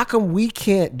 how come we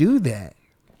can't do that?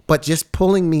 But just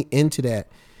pulling me into that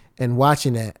and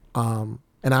watching that. And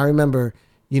I remember,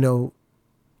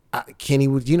 Kenny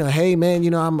was, hey man,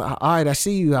 I'm all right. I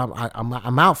see you.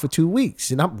 I'm out for 2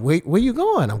 weeks, and where you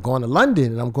going? I'm going to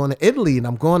London, and I'm going to Italy, and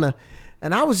I'm going to,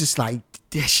 and I was just like,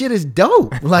 this shit is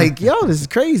dope. Like, yo, this is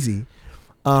crazy.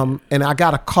 And I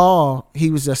got a call. He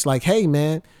was just like, hey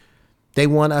man, they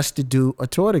want us to do a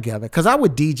tour together. Cause I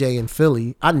would DJ in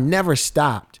Philly. I never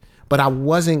stopped, but I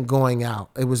wasn't going out.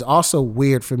 It was also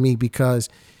weird for me because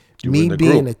me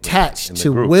being attached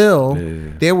to Will,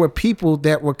 there were people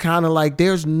that were kind of like,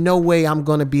 there's no way I'm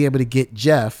going to be able to get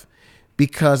Jeff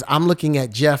because I'm looking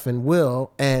at Jeff and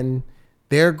Will and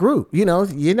their group. You're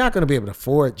not going to be able to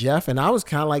afford Jeff. And I was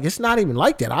kind of like, it's not even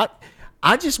like that.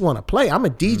 I just want to play. I'm a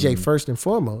DJ first and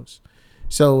foremost.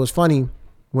 So it was funny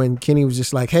when Kenny was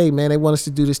just like, hey, man, they want us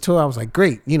to do this tour. I was like,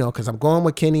 great, because I'm going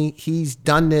with Kenny. He's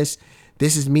done this.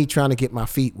 This is me trying to get my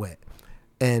feet wet.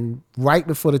 And right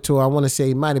before the tour, I want to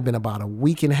say it might have been about a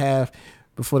week and a half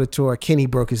before the tour, Kenny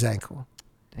broke his ankle.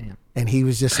 Damn. And he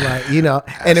was just like,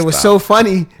 and it was so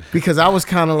funny because I was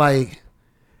kind of like,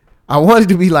 I wanted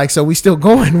to be like, so we still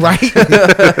going, right?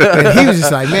 And he was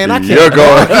just like, man, I can't. You're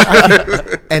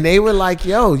going. And they were like,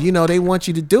 yo, they want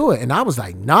you to do it. And I was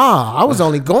like, nah, I was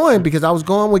only going because I was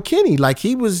going with Kenny. Like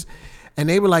he was, and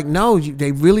they were like, no,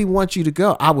 they really want you to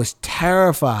go. I was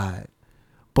terrified,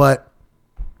 but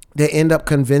they end up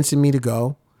convincing me to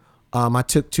go. I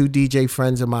took 2 DJ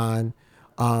friends of mine,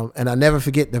 and I never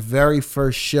forget the very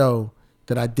first show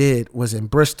that I did was in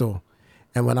Bristol.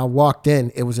 And when I walked in,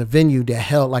 it was a venue that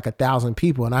held like 1,000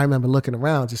 people. And I remember looking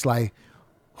around just like,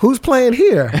 who's playing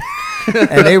here?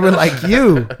 And they were like,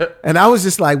 you. And I was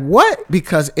just like, what?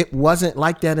 Because it wasn't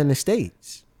like that in the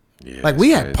States. Yeah, like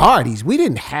we had parties. We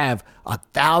didn't have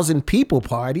 1,000 people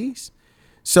parties.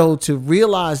 So to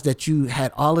realize that you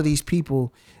had all of these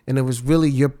people and it was really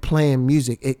you're playing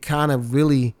music, it kind of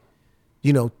really,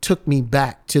 took me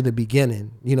back to the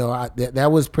beginning.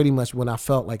 That was pretty much when I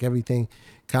felt like everything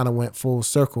kind of went full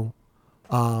circle.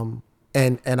 And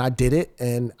I did it,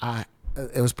 and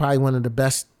it was probably one of the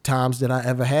best times that I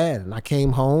ever had. And I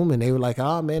came home and they were like,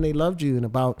 oh man, they loved you. And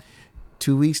about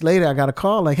 2 weeks later, I got a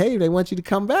call like, hey, they want you to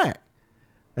come back.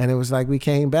 And it was like, we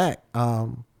came back.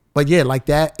 But yeah, like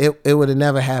that, it would have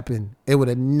never happened. It would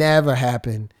have never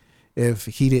happened if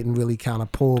he didn't really kind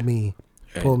of pull me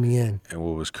in. And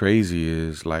what was crazy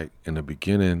is like in the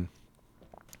beginning,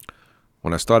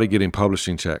 when I started getting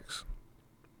publishing checks,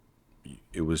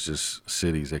 it was just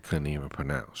cities they couldn't even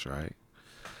pronounce, right?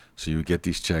 So you would get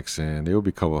these checks in, they would be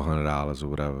a couple $100 or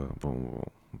whatever, boom, boom,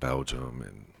 Belgium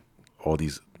and all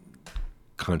these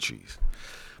countries.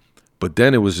 But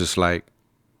then it was just like,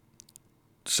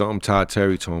 something Todd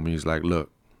Terry told me, he's like,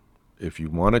 look, if you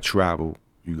want to travel,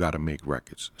 you got to make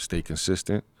records. Stay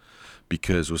consistent,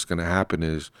 because what's going to happen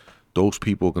is those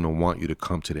people are going to want you to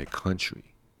come to their country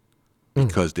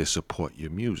because they support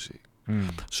your music.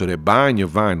 So they're buying your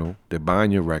vinyl, they're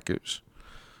buying your records,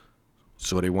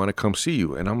 so they want to come see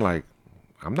you. And I'm like,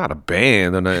 I'm not a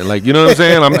band or nothing. Like, you know what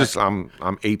I'm saying?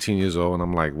 I'm 18 years old, and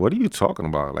I'm like, what are you talking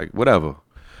about? Like, whatever.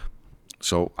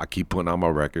 So I keep putting out my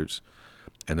records,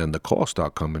 and then the calls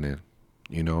start coming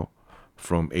in,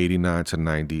 from 89 to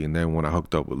 90. And then when I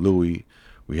hooked up with Louis,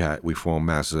 we formed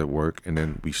Masters at Work, and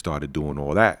then we started doing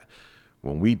all that.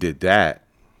 When we did that,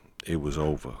 it was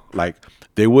over. Like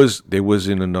there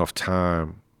wasn't enough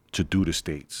time to do the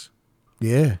States.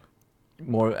 Yeah.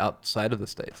 More outside of the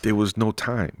States. There was no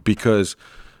time, because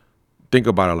think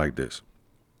about it like this.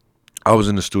 I was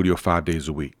in the studio 5 days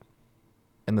a week.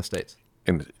 In the States.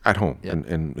 At home Yep.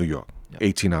 in New York. Yep.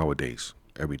 18-hour days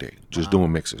every day. Just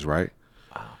doing mixes, right?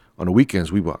 Wow. On the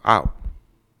weekends, we were out.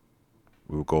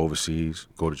 We would go overseas,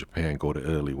 go to Japan, go to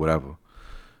Italy, whatever.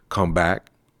 Come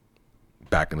back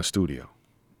in the studio.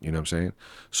 You know what I'm saying?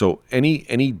 So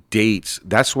any dates,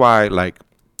 that's why, like,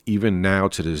 even now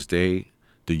to this day,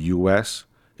 the U.S.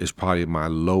 is probably my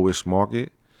lowest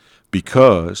market,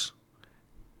 because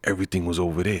everything was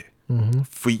over there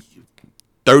for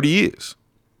 30 years.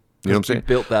 You know what I'm saying?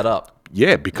 Built that up.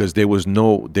 Yeah, because there was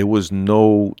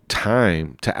no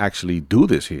time to actually do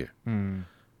this here. You know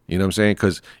what I'm saying?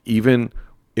 Because even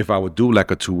if I would do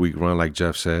like a 2-week run, like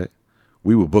Jeff said,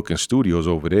 we were booking studios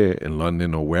over there in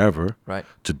London or wherever, right,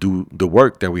 to do the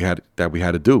work that we had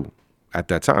to do at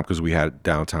that time, because we had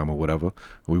downtime or whatever.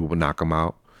 We would knock them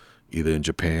out either in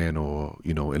Japan or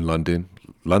in London.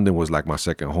 London was like my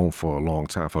second home for a long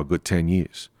time, for a good 10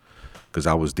 years, because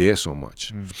I was there so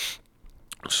much.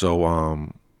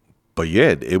 So, but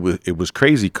yeah, it was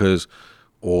crazy, because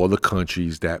all the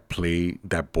countries that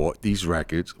bought these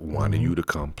records wanted you to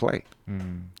come play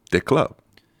their club,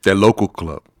 their local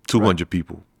club. 200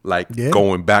 people. Like,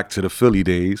 going back to the Philly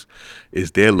days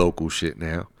is their local shit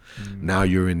now. Now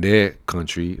you're in their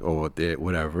country or their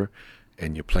whatever,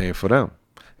 and you're playing for them.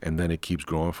 And then it keeps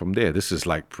growing from there. This is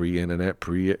like pre-internet,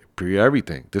 pre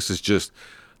everything. This is just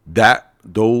that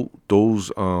those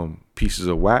pieces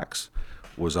of wax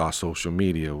was our social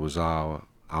media, was our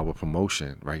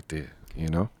promotion right there, you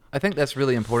know? I think that's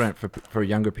really important for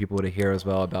younger people to hear as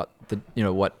well about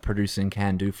what producing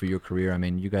can do for your career. I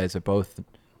mean, you guys are both,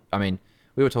 we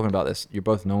were talking about this. You're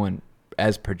both known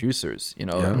as producers,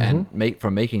 and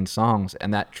making songs,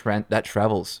 and that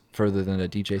travels further than a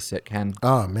DJ set can.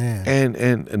 Oh man.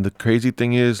 And the crazy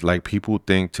thing is, like, people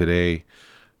think today,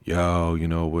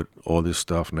 with all this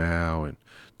stuff now, and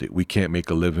that we can't make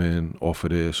a living off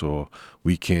of this, or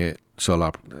we can't sell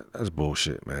our. That's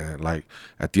bullshit, man. Like,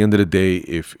 at the end of the day,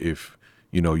 if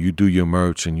you do your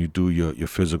merch and you do your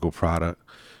physical product,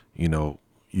 you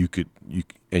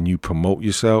promote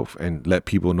yourself and let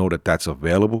people know that that's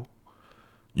available,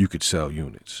 you could sell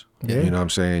units. Yeah. You know what I'm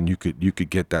saying? You could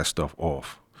get that stuff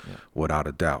off without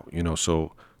a doubt.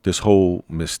 So this whole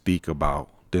mystique about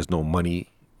there's no money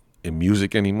in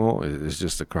music anymore is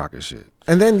just a crock of shit.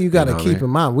 And then you got to know what I keep mean? in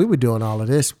mind, we were doing all of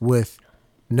this with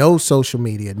no social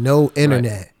media, no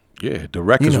internet. Yeah, the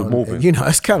records were moving.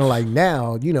 It's kind of like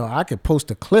now, I could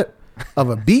post a clip of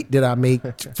a beat that I make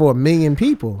for 1 million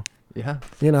people. Yeah.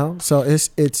 So it's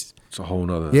It's a whole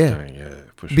nother Yeah. thing, yeah,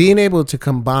 for sure. being able to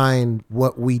combine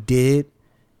what we did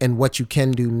and what you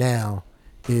can do now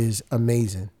is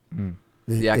amazing.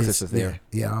 The access is there.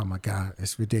 Yeah. Oh my God,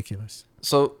 it's ridiculous.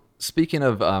 So speaking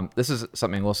of, this is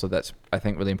something also that's, I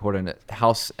think, really important.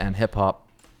 House and hip hop,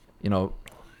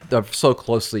 they're so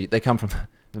closely, they come from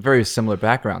very similar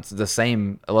backgrounds,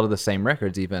 a lot of the same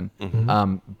records even,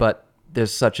 but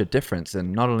there's such a difference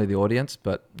in not only the audience,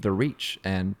 but the reach.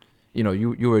 And,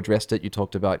 you addressed it, you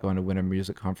talked about going to Winter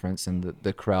Music Conference and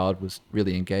the crowd was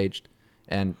really engaged.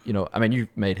 And, you've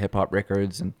made hip hop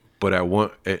records and, But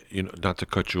not to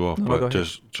cut you off, go but ahead.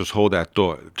 just hold that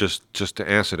thought. Just to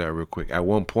answer that real quick. At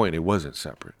one point, it wasn't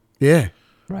separate. Yeah.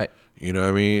 right. You know what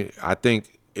I mean? I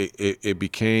think it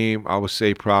became, I would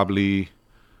say, probably,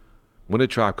 when did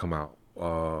Tribe come out?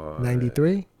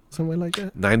 93, somewhere like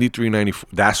that. 93, 94.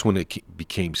 That's when it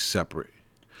became separate.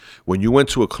 When you went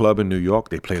to a club in New York,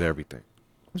 they played everything.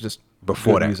 It was just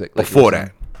Before good that, music, like you before were that,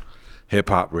 saying. hip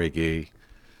hop, reggae,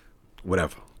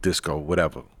 whatever, disco,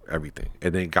 whatever, everything,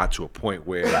 and then got to a point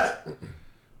where,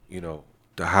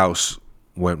 the house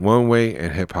went one way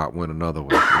and hip hop went another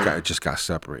way. It just got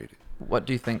separated. What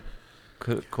do you think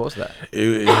could cause that?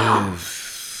 It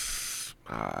is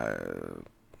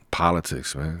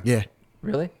politics, man. Yeah.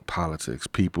 Really? Politics,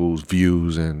 people's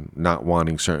views, and not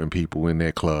wanting certain people in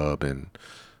their club and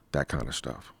that kind of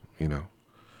stuff.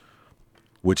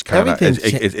 Which kind of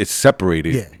Everything it's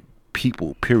separated Yeah.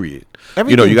 people. Period.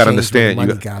 Everything You got to changed when understand.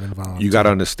 money got involved, You got to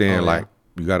too. understand. Oh, yeah. Like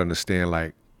you got to understand.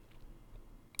 Like,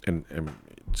 and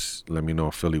let me know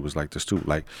if Philly was like this too.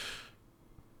 Like,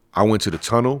 I went to the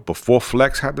tunnel before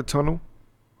Flex had the tunnel.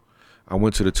 I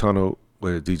went to the tunnel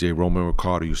where DJ Roman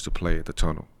Ricardo used to play at the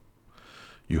tunnel.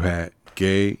 You had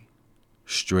gay,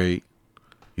 straight,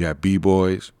 you had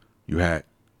b-boys, you had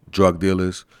drug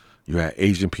dealers, you had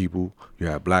Asian people, you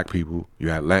had black people, you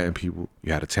had Latin people,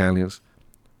 you had Italians,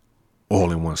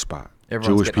 all in one spot.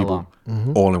 Everyone's Jewish getting people,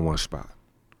 along. all in one spot.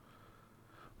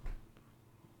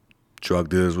 Drug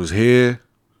dealers was here,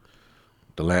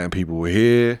 the Latin people were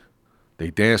here,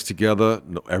 they danced together,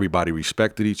 everybody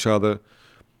respected each other.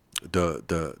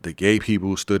 The gay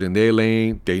people stood in their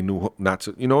lane. They knew not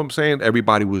to, you know what I'm saying?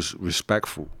 Everybody was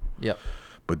respectful. Yep.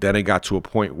 But then it got to a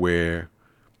point where,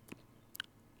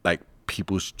 like,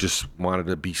 people just wanted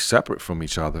to be separate from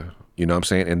each other. You know what I'm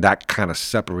saying? And that kind of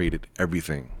separated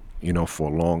everything,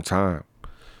 for a long time.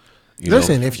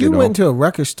 Listen, if you went to a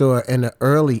record store in the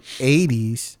early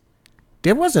 80s,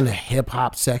 there wasn't a hip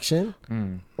hop section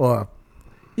or,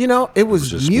 it was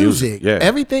just music. music, yeah.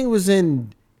 Everything was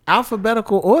in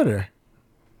alphabetical order.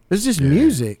 It's just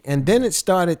music. And then it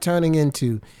started turning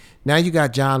into, now you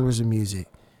got genres of music.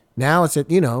 Now it's,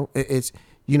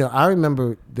 I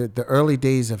remember the early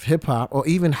days of hip hop or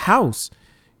even house,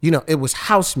 it was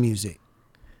house music.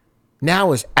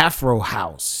 Now it's Afro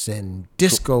house and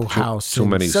disco house. too and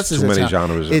many- such and too such many house.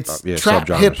 genres, It's trap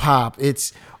subgenres. hip hop.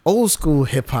 It's old school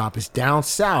hip hop. It's down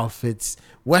south. It's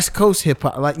West Coast hip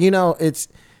hop. Like, it's,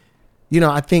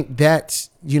 I think that's,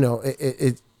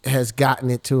 it has gotten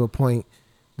it to a point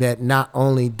that not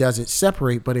only does it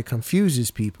separate, but it confuses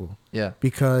people. Yeah.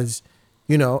 Because,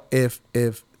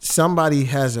 if somebody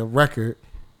has a record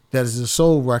that is a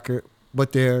soul record,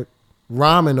 but they're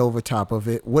rhyming over top of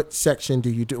it, what section do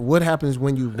you do? What happens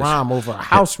when you rhyme over a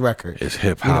house record? It's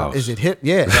hip You know, house. is it hip?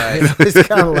 Yeah. It's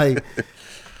kind of like,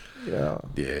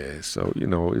 Yeah, so you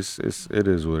know, it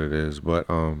is what it is. But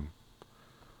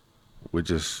we're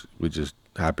just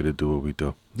happy to do what we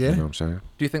do. Yeah. You know what I'm saying?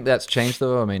 Do you think that's changed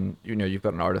though? I mean, you know, you've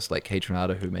got an artist like K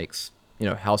Tronado who makes, you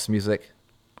know, house music,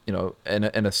 you know, in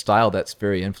a style that's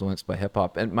very influenced by hip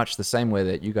hop, and much the same way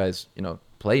that you guys, you know,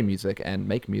 play music and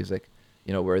make music,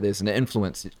 you know, where there's an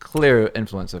influence, clear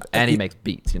influence of, and he makes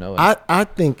beats, you know. I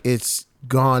think it's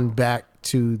gone back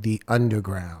to the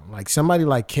underground. Like somebody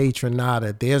like K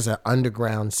Tronada, there's an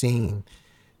underground scene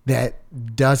that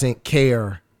doesn't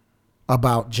care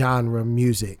about genre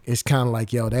music. It's kind of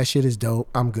like, yo, that shit is dope.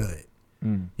 I'm good.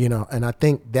 You know, and I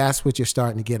think that's what you're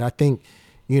starting to get. I think,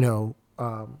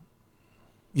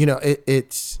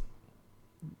 it's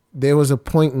there was a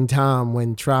point in time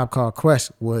when Tribe Called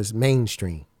Quest was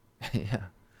mainstream. Yeah.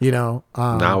 You know,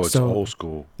 Now it's so- old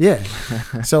school. Yeah.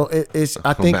 So it's.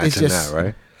 I think it's Imagine just that,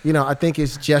 right? You know, I think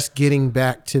it's just getting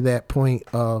back to that point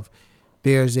of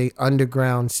there's a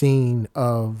underground scene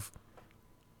of,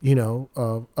 you know,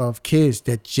 of kids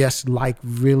that just like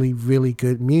really, really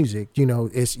good music. You know,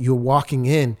 it's you're walking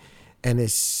in and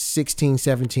it's 16,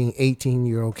 17,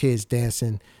 18-year-old kids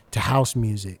dancing to house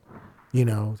music, you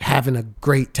know, having a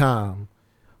great time.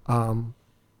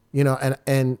 You know,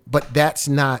 but that's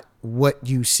not what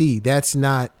you see. That's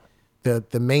not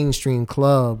the mainstream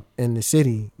club in the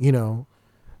city, you know.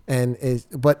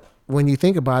 But when you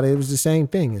think about it, it was the same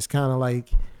thing. It's kind of like,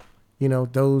 you know,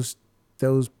 those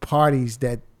parties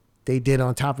that they did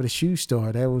on top of the shoe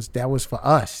store. That was for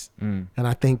us. And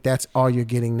I think that's all you're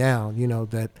getting now. You know,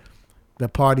 that the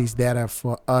parties that are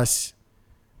for us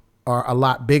are a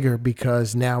lot bigger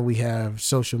because now we have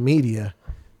social media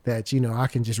that, you know, I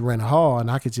can just rent a hall and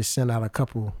I could just send out a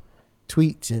couple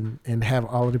tweets and have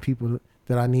all of the people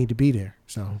that I need to be there.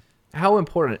 So How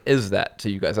important is that to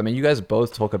you guys? I mean, you guys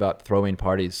both talk about throwing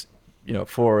parties, you know,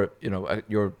 for, you know,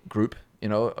 your group, you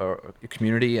know, or your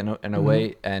community in a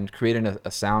way, and creating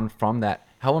a sound from that.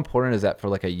 How important is that for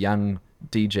like a young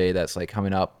DJ that's like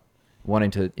coming up,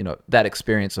 wanting to, you know, that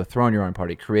experience of throwing your own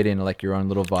party, creating like your own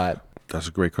little vibe? That's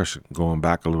a great question. Going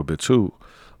back a little bit too,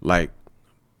 like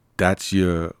that's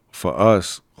for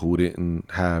us who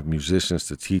didn't have musicians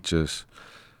to teach us,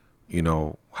 you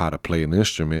know, how to play an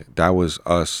instrument. That was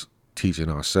us teaching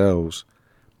ourselves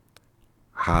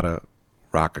how to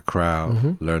rock a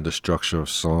crowd, learn the structure of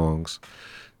songs,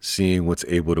 seeing what's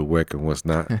able to work and what's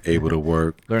not able to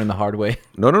work. Learning the hard way.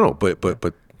 No.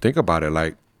 But think about it.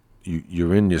 Like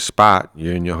you're in your spot,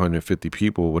 you're in your 150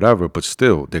 people, whatever. But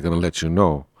still, they're gonna let you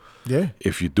know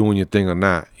if you're doing your thing or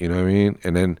not. You know what I mean?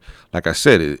 And then, like I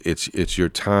said, it's your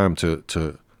time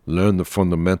to learn the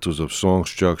fundamentals of song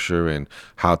structure and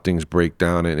how things break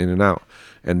down and in and out.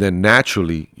 And then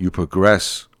naturally, you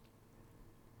progress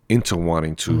into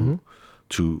wanting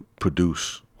to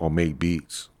produce or make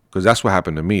beats, because that's what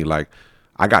happened to me. Like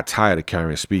I got tired of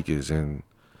carrying speakers and,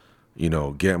 you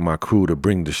know, getting my crew to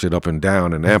bring the shit up and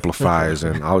down and amplifiers,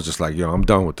 and I was just like, yo, I'm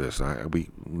done with this. We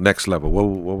next level.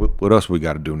 What else we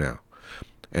got to do now?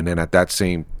 And then at that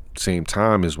same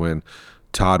time is when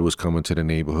Todd was coming to the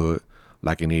neighborhood,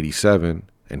 like in '87,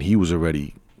 and he was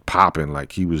already popping,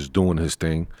 like he was doing his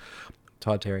thing.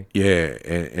 Todd Terry. Yeah,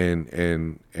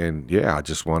 and yeah,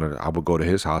 I would go to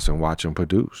his house and watch him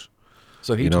produce.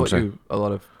 So he You know what taught I'm you a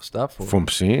lot of stuff? Or? From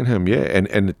seeing him, yeah.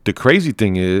 And the crazy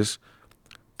thing is,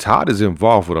 Todd is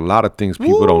involved with a lot of things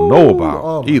people don't know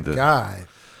about either. Oh my God.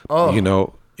 Oh.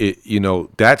 You know,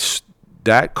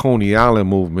 that Coney Island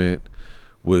movement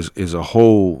is a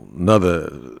whole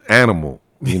nother animal.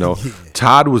 You know,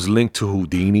 Todd was linked to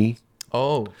Houdini.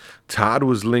 Oh. Todd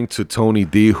was linked to Tony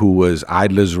D, who was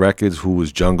Idler's Records, who was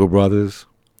Jungle Brothers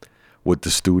with the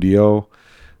studio.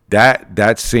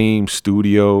 That same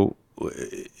studio,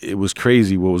 it was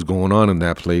crazy what was going on in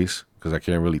that place, because I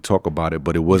can't really talk about it,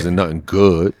 but it wasn't nothing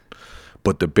good.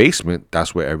 But the basement,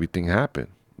 that's where everything happened.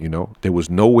 You know, there was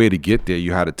no way to get there.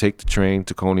 You had to take the train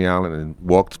to Coney Island and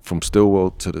walk from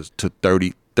Stillwell to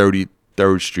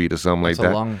 33rd Street or something like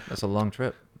that. That's a long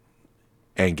trip.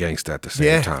 And gangsta at the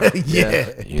same time.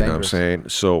 Yeah. You know what I'm saying?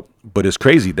 So, but it's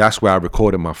crazy. That's where I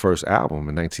recorded my first album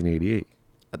in 1988.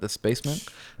 At this basement?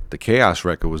 The Chaos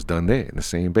record was done there in the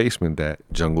same basement that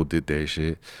Jungle did their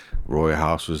shit. Roy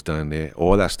House was done there.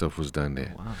 All that stuff was done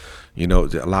there. Wow. You know,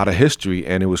 a lot of history.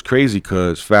 And it was crazy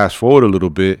because fast forward a little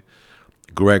bit,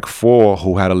 Greg Four,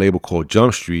 who had a label called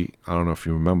Jump Street, I don't know if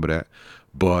you remember that,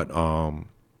 but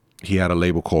he had a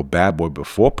label called Bad Boy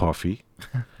before Puffy,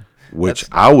 which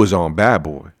I was on Bad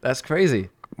Boy. That's crazy.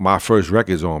 My first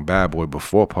record's on Bad Boy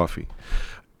before Puffy.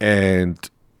 And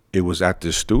it was at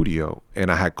this studio.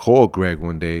 And I had called Greg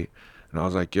one day and I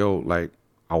was like, yo, like,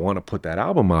 I want to put that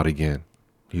album out again.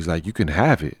 He's like, you can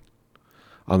have it.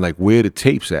 I'm like, where the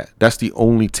tapes at? That's the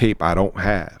only tape I don't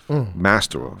have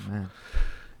master of. Man.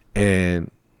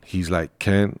 And he's like,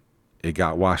 Ken, it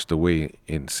got washed away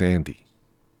in Sandy.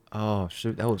 Oh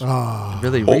shoot, that was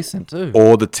really recent too.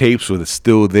 All the tapes were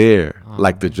still there,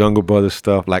 like the Jungle Brothers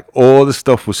stuff. Like all the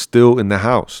stuff was still in the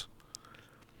house.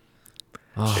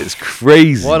 It's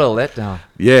crazy. What a letdown.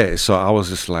 Yeah, so I was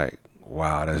just like,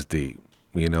 wow, that's deep,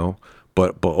 you know.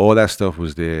 But all that stuff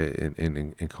was there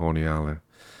in Coney Island.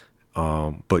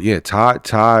 But yeah,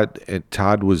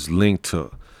 Todd was linked to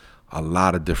a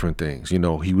lot of different things. You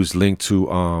know, he was linked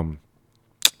to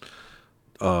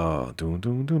what's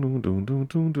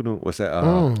that?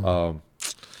 On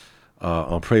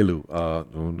Prelude,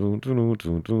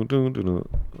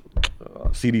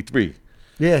 CD3.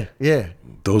 Yeah.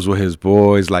 Those were his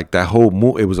boys. Like that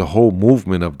whole it was a whole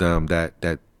movement of them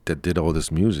that did all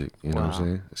this music. You know what I'm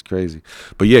saying? It's crazy.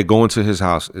 But yeah, going to his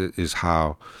house is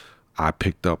how I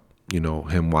picked up, you know,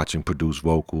 him watching produced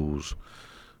vocals,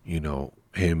 you know,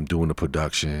 him doing the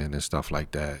production and stuff like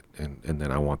that. And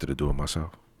then I wanted to do it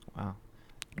myself. Wow.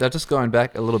 Now, just going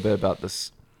back a little bit about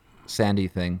this Sandy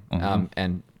thing,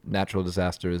 and natural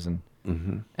disasters and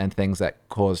things that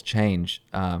cause change.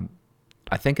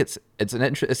 I think it's an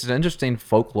interesting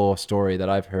folklore story that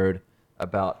I've heard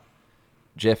about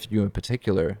Jeff, you in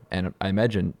particular, and I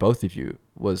imagine both of you,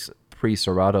 was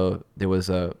pre-Serato. There was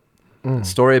a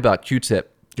story about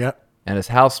Q-Tip and his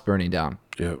house burning down.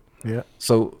 Yeah.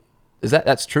 So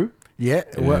that's true? Yeah.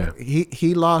 Well,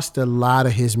 he lost a lot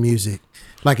of his music.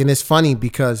 Like, and it's funny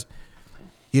because,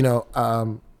 you know,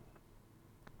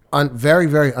 very,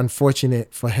 very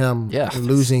unfortunate for him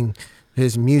losing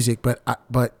his music.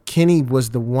 But Kenny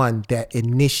was the one that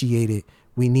initiated,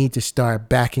 we need to start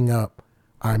backing up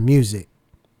our music.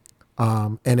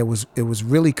 And it was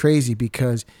really crazy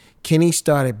because Kenny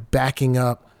started backing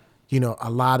up, you know, a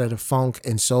lot of the funk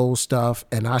and soul stuff.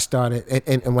 And I started,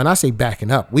 and when I say backing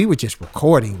up, we were just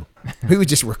recording. We were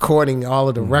just recording all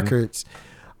of the records.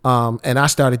 And I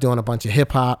started doing a bunch of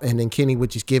hip hop, and then Kenny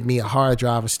would just give me a hard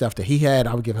drive of stuff that he had.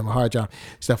 I would give him a hard drive,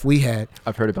 stuff we had.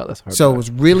 I've heard about this hard So drive. it was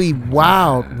really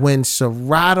wild. When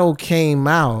Serato came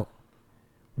out,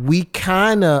 we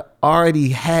kind of already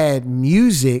had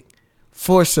music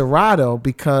for Serato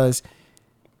because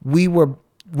we were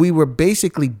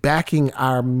basically backing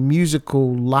our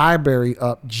musical library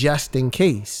up just in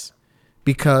case.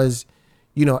 Because,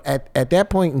 you know, at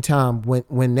that point in time,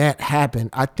 when that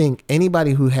happened, I think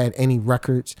anybody who had any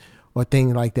records or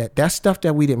thing like that, that's stuff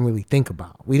that we didn't really think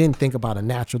about. We didn't think about a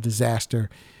natural disaster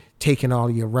taking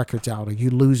all your records out or you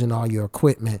losing all your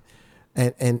equipment.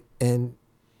 And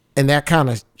that kind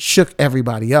of shook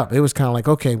everybody up. It was kind of like,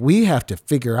 okay, we have to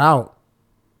figure out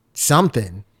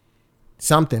something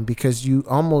because you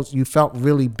felt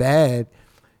really bad,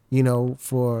 you know,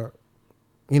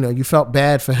 you felt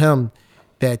bad for him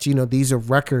that, you know, these are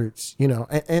records, you know,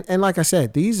 and like I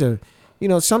said, these are, you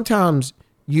know, sometimes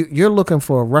you're looking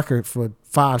for a record for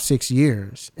 5-6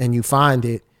 years and you find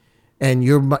it and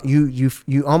you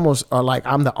almost are like,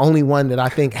 I'm the only one that I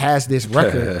think has this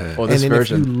record. Or this and then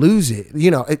version. if you lose it,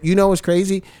 you know what's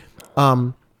crazy?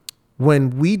 When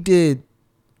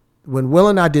Will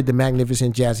and I did the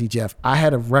Magnificent Jazzy Jeff, I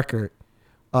had a record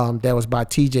that was by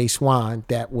TJ Swan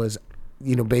that was,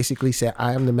 you know, basically said,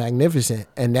 I am the Magnificent.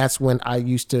 And that's when I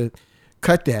used to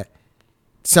cut that.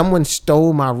 Someone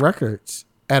stole my records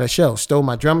at a show, stole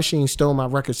my drum machine, stole my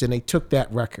records, and they took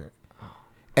that record.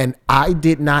 And I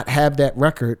did not have that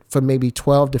record for maybe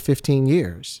 12 to 15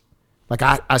 years. Like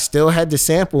I still had the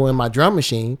sample in my drum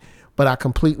machine, but I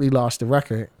completely lost the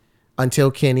record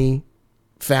until Kenny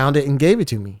found it and gave it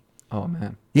to me. Oh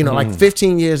man. You know, like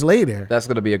 15 years later. That's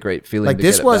going to be a great feeling. Like to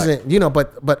this get it wasn't, back. you know,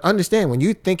 but understand when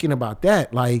you're thinking about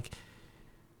that, like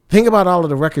think about all of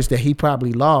the records that he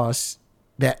probably lost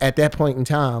that at that point in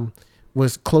time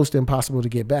was close to impossible to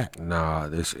get back. Nah,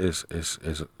 this is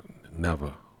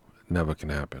never can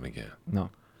happen again. No,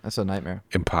 that's a nightmare.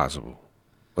 Impossible.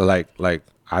 Like I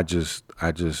was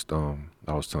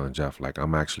telling Jeff, like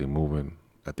I'm actually moving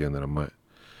at the end of the month.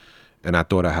 And I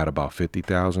thought I had about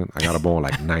 50,000. I got up on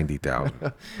like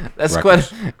 90,000. That's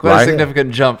records, quite right? a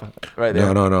significant jump right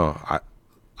there. No.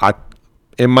 I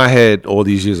in my head all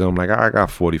these years I'm like, I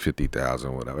got 40,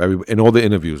 50,000, whatever. In all the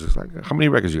interviews, it's like, how many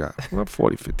records you got? Well,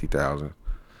 40, 50,000.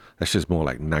 That's just more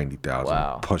like 90,000.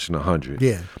 Wow. Pushing 100.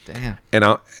 Yeah. Damn.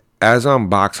 And as I'm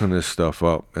boxing this stuff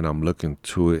up and I'm looking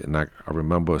to it, and I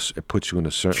remember it puts you in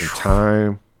a certain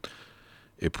time,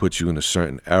 it puts you in a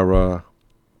certain era,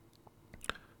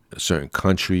 a certain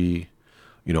country.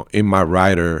 You know, in my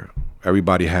rider,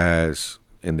 everybody has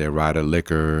in their rider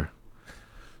liquor,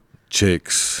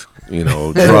 chicks, you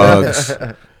know, drugs.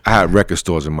 I had record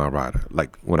stores in my rider.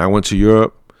 Like when I went to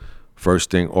Europe, first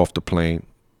thing off the plane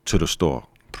to the store.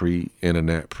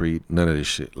 Pre-internet, none of this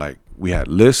shit. Like we had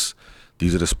lists.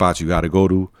 These are the spots you got to go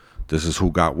to. This is who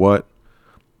got what.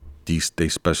 They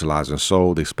specialize in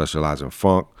soul. They specialize in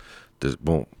funk.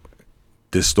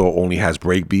 This store only has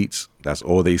break beats. That's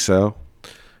all they sell,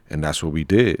 and that's what we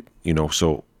did. You know,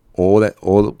 so all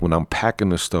when I'm packing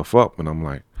this stuff up, and I'm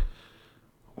like,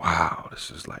 wow, this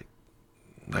is like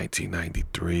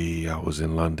 1993. I was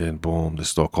in London. Boom, this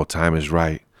store called Time Is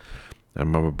Right. I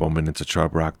remember bumping into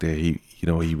Chubb Rock there. He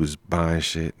was buying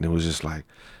shit, and it was just like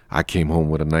I came home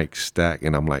with a Nike stack,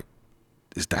 and I'm like,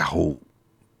 it's that whole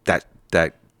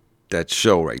that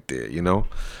show right there, you know.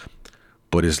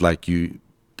 But it's like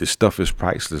this stuff is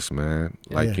priceless, man.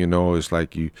 Like it's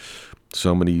like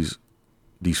some of these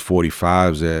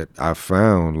 45s that I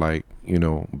found, like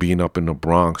being up in the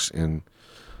Bronx, and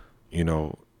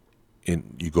and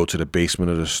you go to the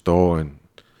basement of the store, and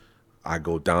I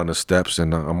go down the steps,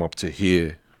 and I'm up to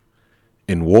here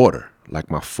in water.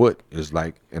 Like my foot is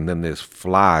like, and then there's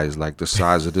flies like the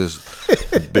size of this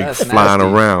big flying nasty.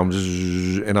 Around,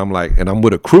 and I'm like, and I'm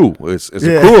with a crew. It's a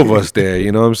crew of us there,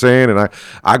 you know what I'm saying? And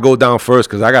I go down first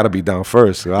because I got to be down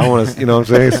first. So I want to, you know what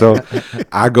I'm saying? So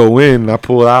I go in, and I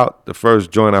pull out the first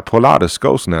joint. I pull out a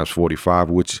Skull Snaps 45,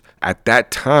 which at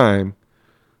that time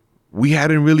we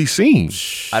hadn't really seen.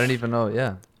 I didn't even know.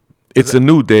 Yeah. It's a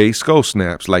new day, Skull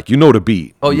Snaps. Like, the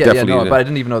beat. Oh, yeah, but I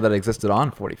didn't even know that it existed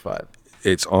on 45.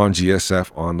 It's on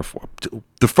GSF on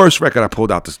the first record I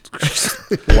pulled out.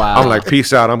 Wow. I'm like,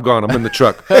 peace out, I'm gone. I'm in the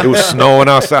truck. It was snowing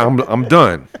outside. I'm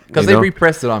done. Because they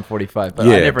repressed it on 45, but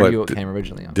I never knew it came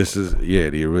originally on 45. This is,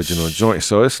 the original joint.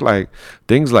 So it's like,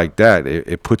 things like that,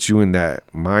 it puts you in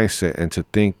that mindset. And to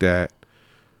think that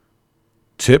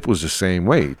Tip was the same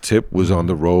way. Tip was on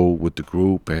the road with the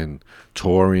group and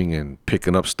touring and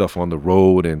picking up stuff on the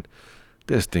road, and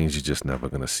there's things you're just never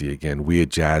going to see again. Weird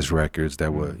jazz records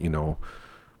that were,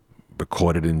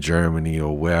 recorded in Germany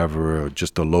or wherever, or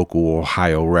just a local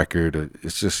Ohio record.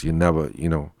 It's just,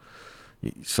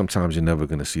 sometimes you're never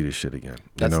going to see this shit again.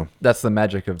 That's the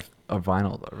magic of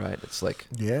vinyl, though, right? It's like...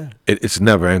 Yeah. It's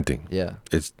never ending. Yeah.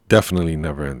 It's definitely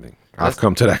never ending. I've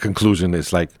come to that conclusion.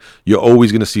 It's like you're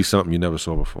always going to see something you never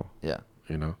saw before. Yeah.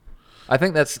 I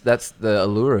think that's the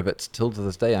allure of it still to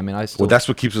this day. I mean, well, that's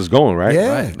what keeps us going, right?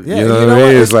 Yeah, right. Yeah. You know what I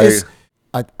mean? It's like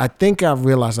I think I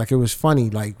realized, like, it was funny,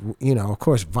 like, of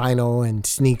course, vinyl and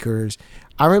sneakers.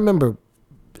 I remember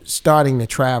starting to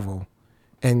travel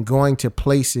and going to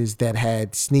places that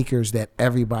had sneakers that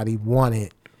everybody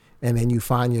wanted, and then you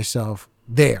find yourself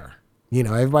there.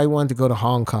 Everybody wanted to go to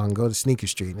Hong Kong, go to Sneaker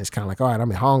Street, and it's kind of like, all right,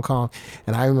 I'm in Hong Kong,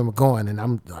 and I remember going, and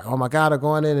I'm like, oh my God, I'm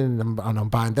going in, and I'm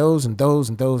buying those and those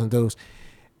and those and those,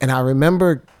 and I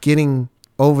remember getting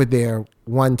over there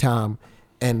one time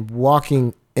and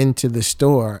walking into the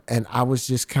store, and I was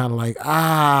just kind of like,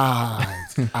 I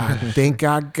think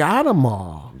I got them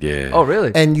all. Yeah. Oh,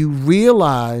 really? And you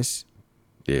realize,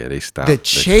 they stopped. The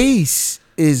chase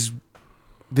is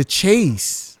the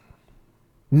chase.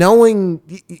 Knowing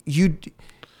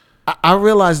I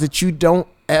realize that you don't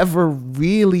ever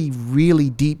really, really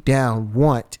deep down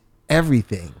want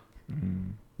everything. Mm-hmm.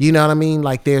 You know what I mean?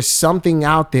 Like, there's something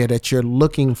out there that you're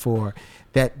looking for.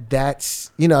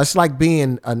 That's it's like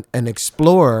being an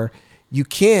explorer. You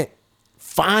can't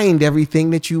find everything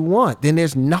that you want. Then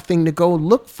there's nothing to go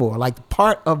look for. Like,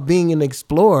 part of being an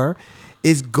explorer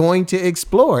is going to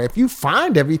explore. If you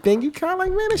find everything, you kind of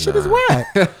like, man, this shit is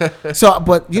whack. So,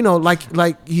 but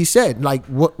like he said, like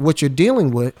what you're dealing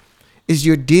with is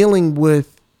you're dealing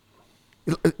with,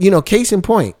 case in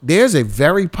point, there's a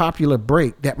very popular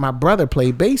break that my brother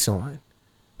played bass on,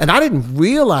 and I didn't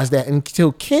realize that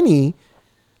until Kenny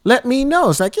let me know.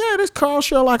 It's like, yeah, this Carl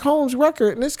Sherlock Holmes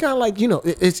record, and it's kind of like,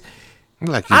 it's.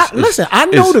 Like, listen, I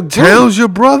know the group. Towns your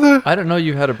brother? I didn't know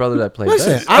you had a brother that played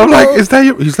bass. I'm like, is that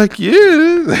your? He's like,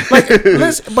 yeah. Like,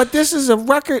 listen, but this is a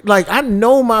record. Like, I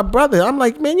know my brother. I'm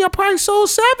like, man, y'all probably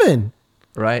sold 7.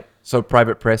 Right. So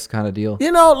private press kind of deal.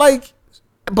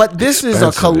 But this is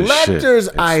a collector's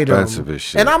item. Expensive as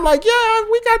shit. And I'm like, yeah,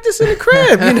 we got this in the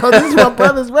crib. This is my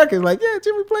brother's record. Like, yeah,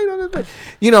 Jimmy played on this.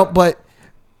 But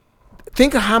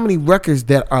think of how many records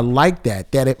that are like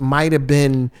that it might have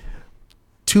been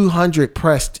 200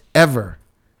 pressed ever.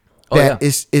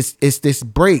 It's this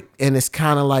break, and it's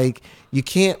kind of like you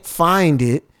can't find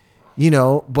it,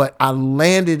 but I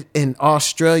landed in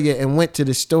Australia and went to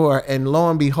the store, and lo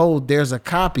and behold, there's a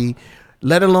copy.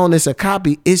 Let alone it's a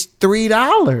copy, it's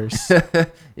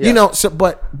 $3. Yeah. So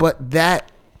but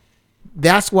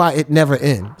that's why it never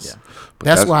ends. Yeah.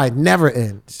 That's why it never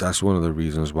ends. That's one of the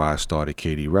reasons why I started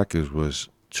KD Records was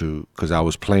because I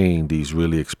was playing these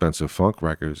really expensive funk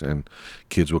records, and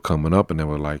kids were coming up and they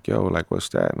were like, "Yo, like what's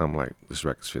that?" And I'm like, "This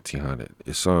record's $1,500.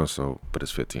 It's so and so, but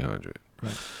it's $1,500."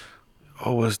 Right.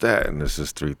 Oh, what's that? And this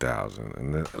is $3,000,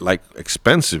 and then, like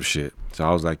expensive shit. So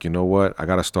I was like, you know what? I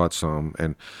gotta start some,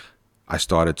 and I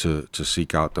started to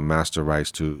seek out the master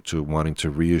rights to wanting to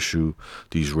reissue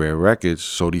these rare records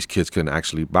so these kids can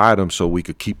actually buy them, so we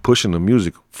could keep pushing the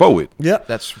music forward. Yep.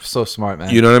 That's so smart,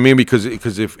 man. You know what I mean? Because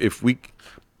if we,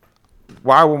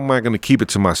 why am I gonna keep it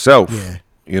to myself? Yeah.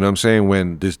 You know what I'm saying?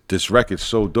 When this record's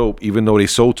so dope, even though they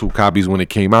sold 2 copies when it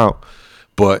came out,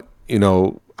 but you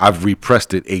know, I've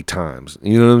repressed it 8 times.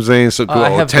 You know what I'm saying? So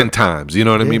or 10 times. You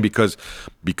know what I mean? Because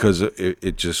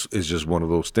it just is just one of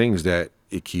those things that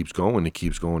it keeps going, it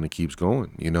keeps going, it keeps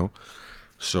going. You know,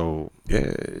 so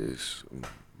yeah, you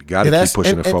got to keep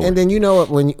pushing it forward. And then you know what?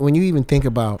 When you even think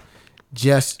about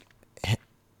just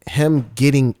him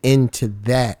getting into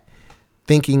that,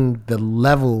 thinking the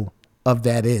level of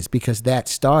that is, because that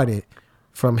started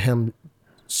from him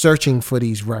searching for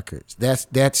these records.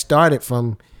 That started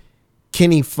from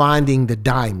Kenny finding the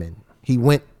diamond. He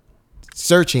went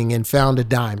searching and found a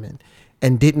diamond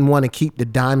and didn't want to keep the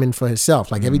diamond for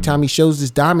himself. Like every time he shows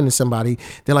this diamond to somebody,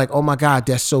 they're like, "Oh my God,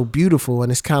 that's so beautiful."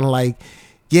 And it's kind of like,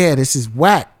 yeah, this is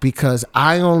whack because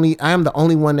I am the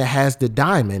only one that has the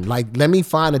diamond. Like, let me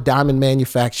find a diamond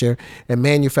manufacturer and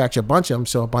manufacture a bunch of them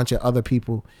so a bunch of other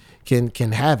people can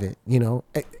have it. You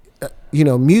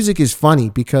know, music is funny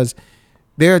because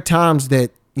there are times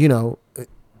that, you know,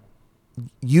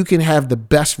 you can have the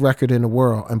best record in the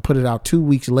world and put it out 2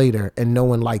 weeks later and no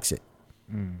one likes it.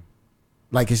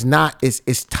 Like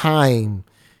it's time,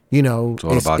 you know. It's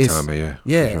all about time, yeah.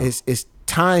 Yeah, Sure. it's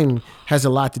time has a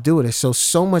lot to do with it.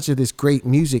 So much of this great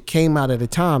music came out at a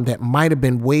time that might have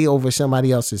been way over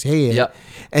somebody else's head. Yep.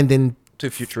 And then Too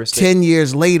futuristic. 10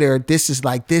 years later, this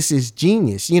is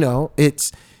genius. You know,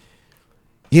 it's,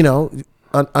 you know,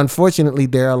 unfortunately,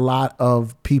 there are a lot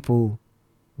of people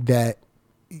that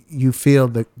you feel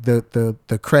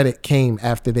the credit came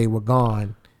after they were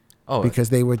gone. Oh, Because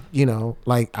they were, you know,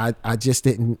 like I just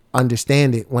didn't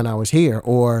understand it when I was here,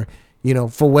 or, you know,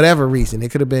 for whatever reason.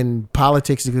 It could have been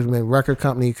politics, it could have been record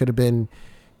company, it could have been,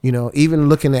 you know, even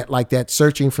looking at like that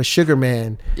Searching for Sugar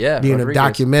Man, Yeah, you know, Rodriguez.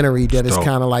 documentary that is dope.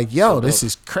 kind of like, yo, this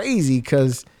is crazy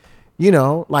because, you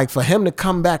know, like for him to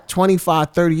come back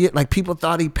 25, 30 years, like people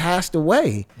thought he passed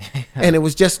away. And it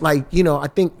was just like, you know, I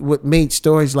think what made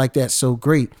stories like that so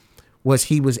great was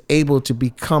he was able to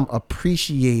become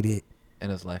appreciated in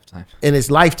his lifetime. in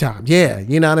his lifetime. Yeah.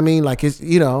 You know what I mean? Like it's,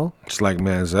 you know, It's like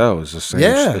Manziel. It's the same.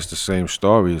 Yeah. It's the same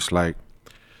story. It's like,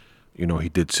 you know, he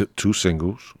did 2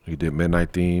 singles. He did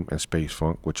Midnight Theme and Space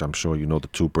Funk, which I'm sure you know the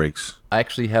 2 breaks. I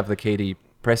actually have the Katy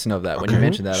pressing of that. When you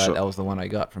mentioned that, So- that was the one I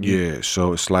got from you. Yeah.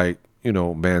 So it's like, you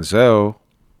know, Manziel.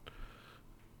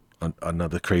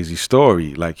 Another crazy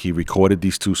story. Like he recorded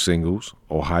these 2 singles,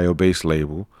 Ohio-based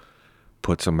label,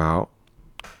 puts them out.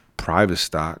 Private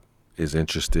Stock is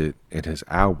interested in his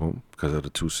album because of the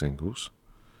 2 singles.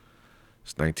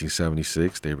 It's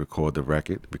 1976. They record the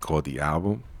record, record the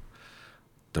album.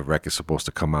 The record's supposed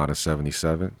to come out in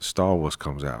 77. Star Wars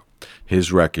comes out.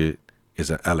 His record is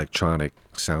an electronic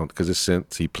sound because it's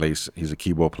synth. He's a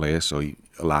keyboard player, so a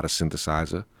lot of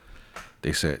synthesizer.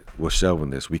 They said, we're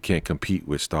shelving this. We can't compete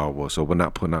with Star Wars, so we're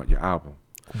not putting out your album.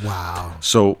 wow.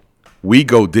 So we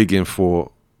go digging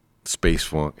for Space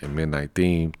Funk and Midnight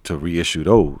Theme to reissue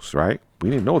those, right?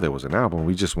 We didn't know there was an album.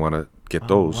 We just want to get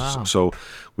those. wow. So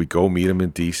we go meet him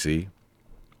in D.C.,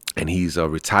 and he's a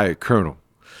retired colonel.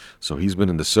 So he's been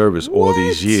in the service all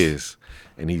these years,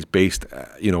 and he's based,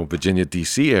 you know, Virginia,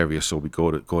 D.C. area. So we go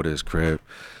to his crib.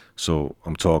 So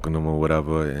I'm talking to him or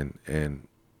whatever, and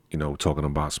you know, talking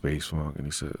about Space Funk, and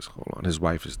he says, hold on, his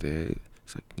wife is there.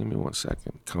 He's like, give me 1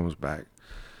 second. Comes back.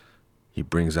 He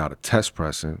brings out a test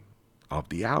pressing of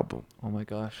the album. Oh my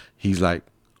gosh. He's like,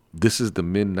 this is the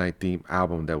Midnight Theme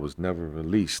album that was never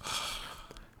released.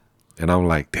 And I'm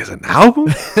like, there's an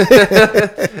album?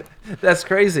 That's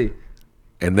crazy.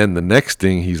 And then the next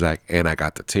thing, he's like, and I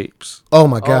got the tapes. Oh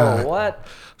my God. Oh, what?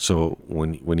 So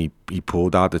when he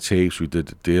pulled out the tapes, we did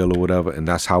the deal or whatever, and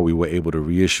that's how we were able to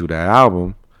reissue that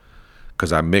album,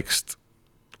 because I mixed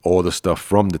all the stuff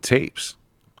from the tapes.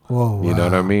 Whoa. You know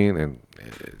what I mean? And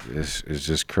it's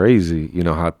just crazy, you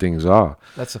know, how things are.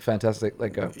 That's a fantastic,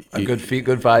 like a good feat,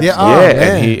 good vibes. Yeah, oh, Yeah,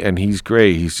 man. and he's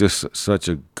great. He's just such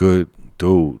a good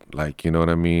dude. Like, you know what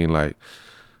I mean? Like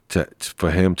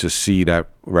for him to see that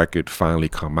record finally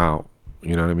come out,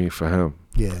 you know what I mean? For him.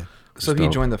 Yeah. So It's he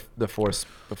dope. joined the force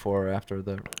before or after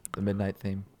the Midnight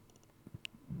Theme.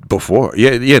 Before,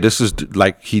 yeah. This is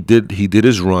like he did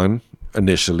his run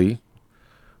initially,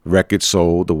 record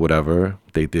sold or whatever.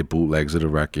 They did bootlegs of the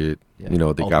record. Yeah. You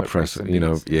know, they got Ultimate press, Breaks and you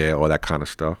know, Beats. yeah, all that kind of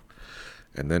stuff.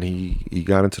 And then he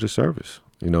got into the service.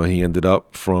 You know, he ended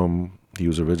up he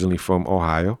was originally from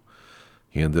Ohio.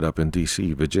 He ended up in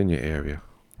D.C., Virginia area.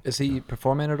 Is he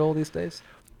performing at all these days?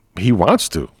 He wants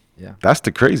to. Yeah. That's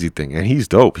the crazy thing. And he's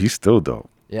dope. He's still dope.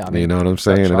 Yeah, I you mean, know what I'm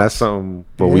saying? And that's something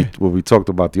what we talked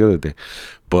about the other day.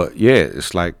 But yeah,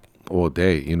 it's like all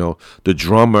day. You know, the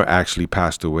drummer actually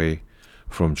passed away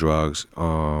from drugs.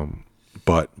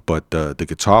 But the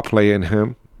guitar player and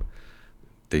him,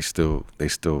 they still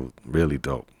really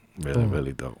dope.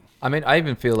 Really dope. I mean, I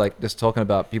even feel like just talking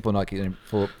about people not getting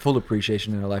full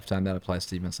appreciation in a lifetime, that applies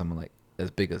to even someone like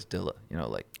as big as Dilla. You know,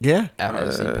 like Yeah.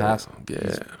 as he passed,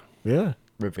 Yeah. Yeah.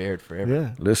 revered forever. Yeah.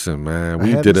 Listen, man,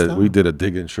 Ahead of we time. did a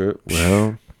digging trip with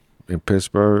him in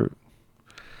Pittsburgh,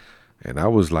 and I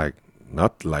was like,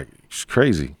 it's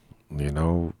crazy, you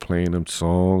know, playing them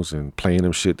songs and playing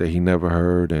them shit that he never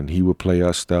heard, and he would play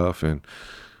us stuff, and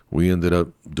we ended up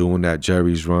doing that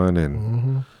Jerry's run,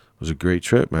 and it was a great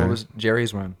trip, man. What was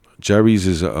Jerry's run? Jerry's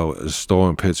is a store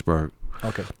in Pittsburgh.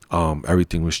 Okay.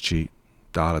 Everything was cheap,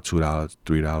 $1, $2,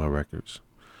 $3 records,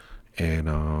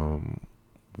 and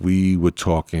we were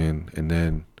talking, and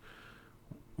then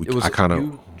It was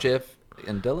you, Jeff,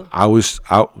 and Dilla?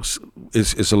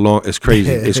 It's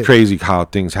crazy. It's crazy how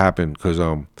things happen, because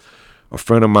a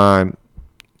friend of mine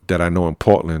that I know in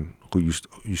Portland who used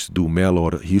to do mail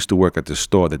order, he used to work at the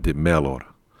store that did mail order,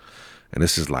 and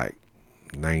this is like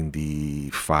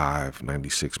 95,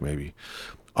 96 maybe.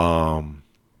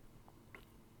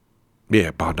 Yeah,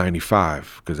 about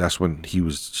 95, because that's when he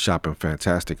was shopping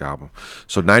Fantastic album.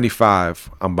 So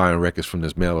 95, I'm buying records from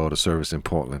this mail order service in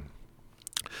Portland,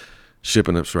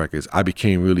 shipping up records. I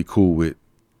became really cool with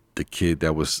the kid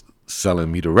that was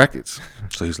selling me the records.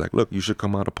 So he's like, look, you should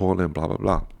come out of Portland, blah, blah,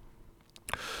 blah.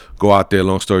 Go out there,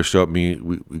 long story short, we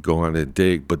go on there and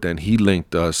dig. But then he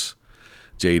linked us.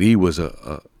 JD was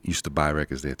used to buy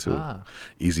records there too.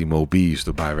 Easy Mo B used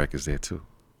to buy records there too.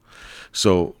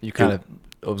 So You kind of,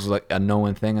 it was like a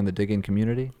known thing in the digging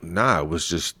community? Nah, it was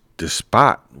just the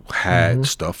spot had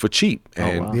stuff for cheap.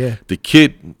 And wow. Yeah. the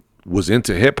kid was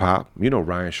into hip hop. You know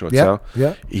Ryan Shortell.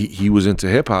 Yeah. He was into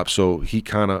hip hop, so he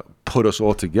kind of put us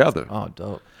all together. Oh,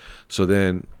 dope. So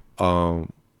then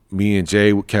me and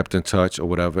Jay kept in touch or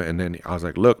whatever, and then I was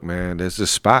like, look, man, there's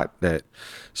this spot that's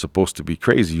supposed to be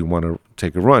crazy. You want to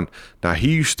take a run? Now,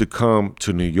 he used to come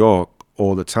to New York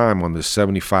all the time on the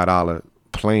 $75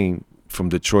 plane from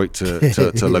Detroit to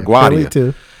LaGuardia. Philly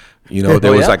too. You know,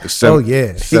 there was like a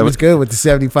He was good with the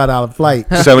 $75 flight.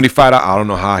 $75. I don't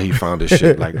know how he found this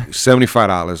shit. Like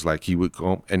 $75. Like he would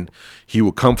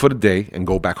come for the day and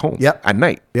go back home. Yep. At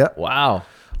night. Yep. Wow.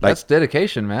 That's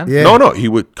dedication, man. Yeah. No, he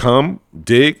would come,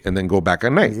 dig, and then go back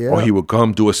at night. Yeah. Or he would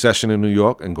come do a session in New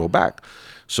York and go back.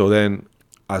 So then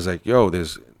I was like, yo,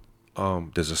 there's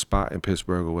a spot in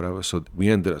Pittsburgh or whatever. So we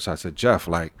ended up, so I said, Jeff,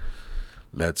 like,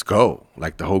 let's go.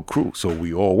 Like the whole crew. So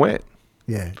we all went.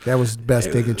 Yeah, that was the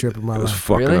best digging trip of my It was life.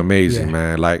 fucking Really? amazing, Yeah.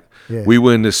 man. Like Yeah. we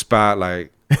were in this spot,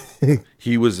 like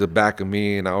he was the back of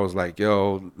me, and I was like,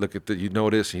 "Yo, look at you know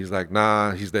this?" And he's like,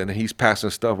 "Nah." He's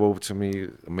passing stuff over to me.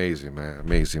 Amazing, man.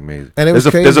 Amazing. And it was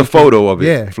there's crazy a photo of it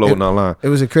yeah, floating online. It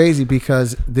was crazy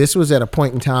because this was at a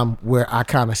point in time where I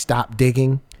kind of stopped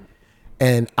digging,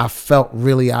 and I felt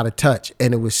really out of touch.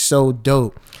 And it was so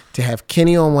dope to have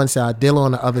Kenny on one side, Dilla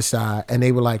on the other side, and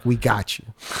they were like, "We got you."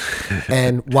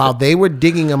 And while they were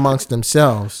digging amongst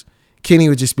themselves, Kenny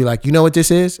would just be like, "You know what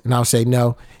this is?" And I would say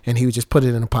no, and he would just put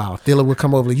it in a pile. Dilla would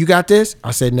come over, like, "You got this?"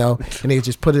 I said no, and they would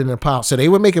just put it in a pile. So they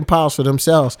were making piles for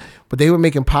themselves, but they were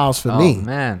making piles for me. Oh,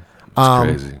 man.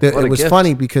 crazy. What a It was gift.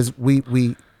 funny because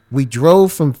we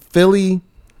drove from Philly.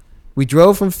 We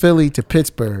drove from Philly to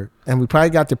Pittsburgh, and we probably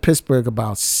got to Pittsburgh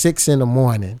about 6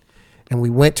 a.m. And we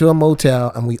went to a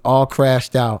motel, and we all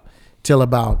crashed out till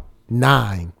about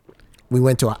 9. We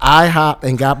went to an IHOP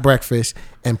and got breakfast,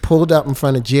 and pulled up in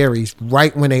front of Jerry's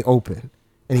right when they opened.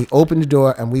 And he opened the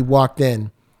door, and we walked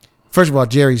in. First of all,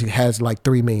 Jerry's has like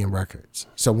 3 million records.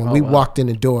 So when we walked in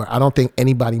the door, I don't think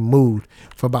anybody moved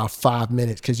for about 5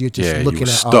 minutes because you're just Yeah, you looking were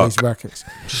at all these stuck. records.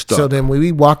 Stuck. So then when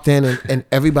we walked in, and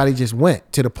everybody just went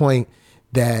to the point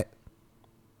that,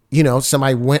 you know,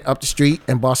 somebody went up the street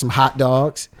and bought some hot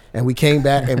dogs, and we came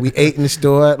back and we ate in the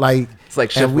store. Like, It's like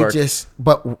shift and we work.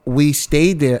 but we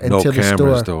stayed there No until the store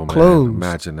cameras though, man. closed.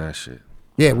 Imagine that shit.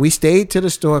 Yeah, we stayed till the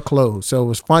store closed. So it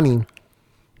was funny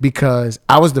because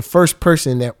I was the first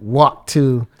person that walked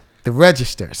to the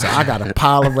register. So I got a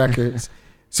pile of records.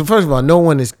 So first of all, no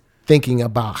one is thinking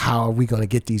about how are we going to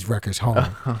get these records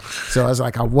home. So I was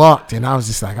like, I walked and I was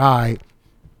just like, all right.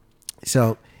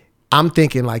 So I'm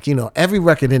thinking like, every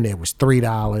record in there was $3,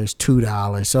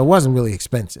 $2, so it wasn't really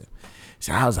expensive.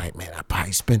 So I was like, man, I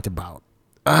probably spent about,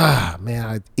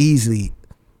 easily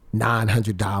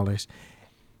 $900.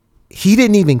 He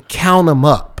didn't even count them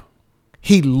up.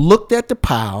 He looked at the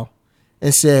pile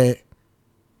and said,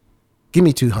 give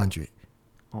me 200.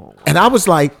 Oh. And I was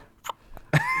like,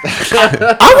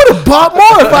 I would have bought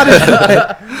more if I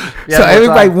didn't. So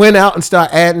everybody went out and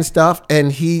started adding stuff,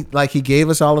 and he gave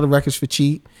us all of the records for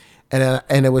cheap,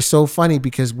 and it was so funny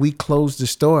because we closed the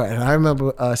store, and I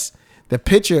remember the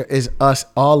picture is us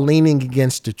all leaning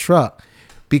against the truck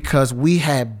because we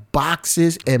had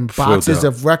boxes and boxes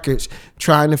of records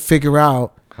trying to figure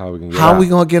out how we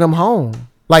gonna get them home.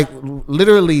 Like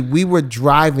literally, we were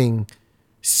driving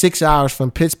 6 hours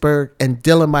from Pittsburgh, and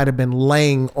Dylan might have been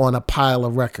laying on a pile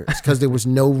of records because there was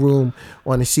no room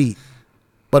on the seat.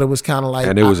 But it was kind of like,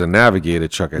 and it was a Navigator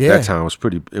truck at that time.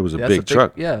 It was a big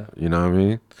truck. Yeah, you know what I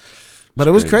mean. But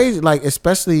it was crazy. Like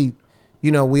especially,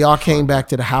 we all came back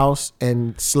to the house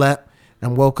and slept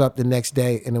and woke up the next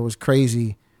day, and it was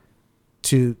crazy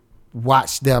to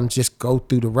watch them just go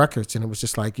through the records, and it was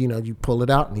just like you pull it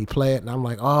out and he play it, and I'm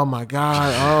like, oh my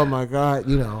god,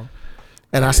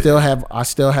 And I still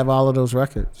have all of those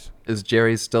records. Is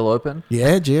Jerry's still open?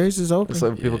 Yeah, Jerry's is open.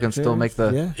 So people can still make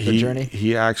the journey.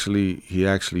 He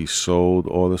actually sold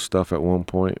all the stuff at one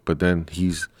point, but then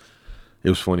it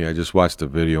was funny. I just watched a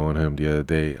video on him the other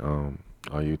day on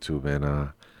YouTube, and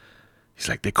he's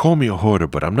like, they call me a hoarder,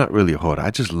 but I'm not really a hoarder.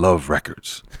 I just love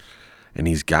records. And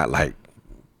he's got like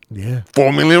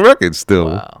 4 million records still.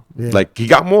 Wow. Yeah. Like he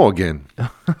got more again.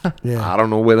 Yeah. I don't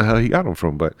know where the hell he got them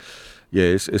from, but yeah,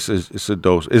 it's a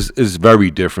dose. It's very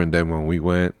different than when we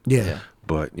went. Yeah.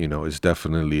 But it's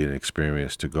definitely an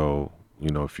experience to go.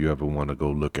 If you ever want to go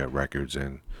look at records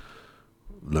and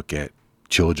look at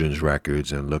children's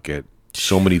records and look at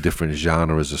so many different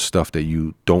genres of stuff that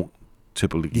you don't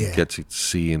typically get to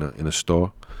see in a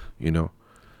store.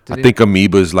 I think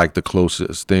Amoeba is like the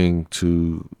closest thing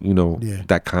to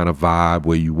that kind of vibe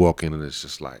where you walk in and it's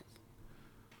just like,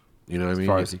 you know what I mean? As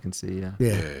far as you can see,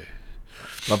 yeah.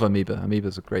 Love Amoeba.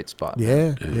 Amoeba's a great spot.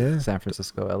 Yeah. San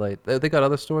Francisco, LA. They got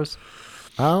other stores?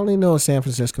 I only know San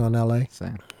Francisco and LA.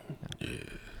 Same. Yeah.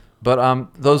 But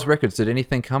those records, did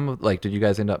anything come of, like, did you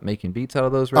guys end up making beats out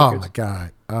of those records? Oh my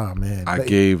God. Oh man. I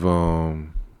gave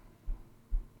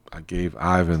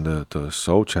Ivan the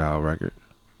Soul Child record.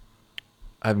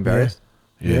 Ivan Barris?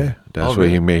 Yeah. That's where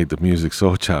he made the Music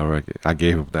Soul Child record. I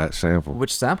gave him that sample.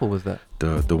 Which sample was that?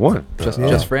 The one.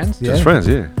 Just Friends? Just Friends,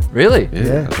 yeah. Really?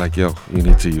 Yeah. I was like, yo, you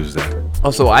need to use that. Oh,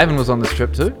 so Ivan was on this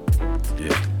trip too?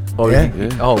 Yeah. Oh yeah.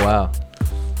 Oh wow.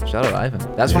 Shout out Ivan.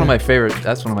 That's one of my favorite.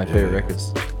 That's one of my favorite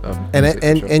records.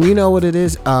 And you know what it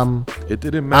is? It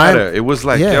didn't matter. It was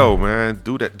like, yo, man,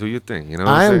 do your thing. You know.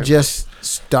 I'm just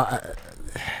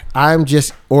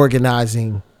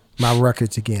organizing my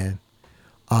records again,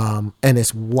 and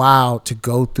it's wild to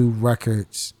go through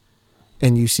records,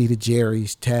 and you see the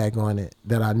Jerry's tag on it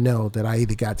that I know that I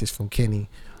either got this from Kenny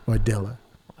or Dilla.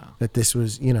 Wow. That this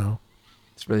was,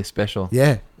 it's really special.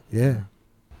 Yeah.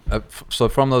 So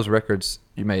from those records,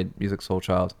 you made Music Soul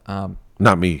Child.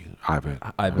 Not me, Ivan.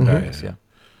 Ivan Barris, yeah.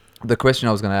 The question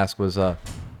I was going to ask was,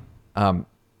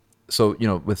 so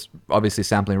with obviously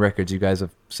sampling records, you guys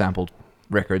have sampled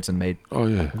records and made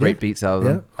great beats out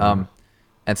of them.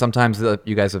 And sometimes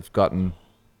you guys have gotten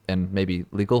in maybe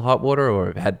legal hot water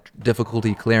or had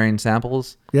difficulty clearing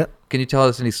samples. Yep. Can you tell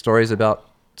us any stories about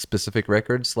specific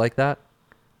records like that?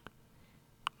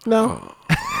 No.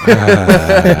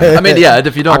 I mean, yeah,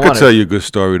 if you don't want I could tell you a good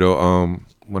story, though.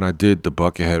 When I did the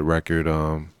Buckethead record,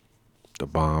 the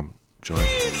Bomb joint.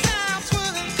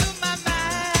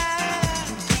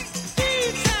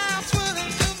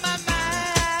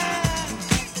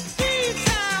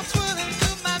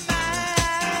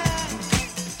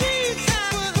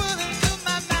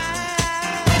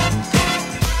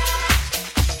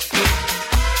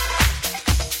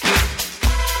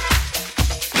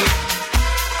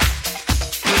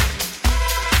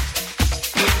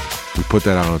 Put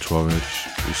that out on a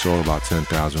 12-inch. We sold about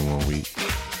 10,000 one week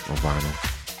on vinyl.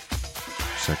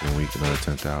 Second week, another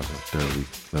 10,000. Third week,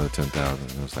 another 10,000.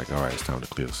 And it was like, all right, it's time to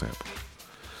clear the sample.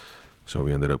 So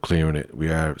we ended up clearing it. We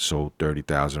had sold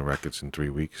 30,000 records in 3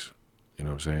 weeks. You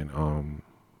know what I'm saying?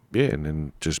 And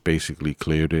then just basically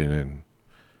cleared it, and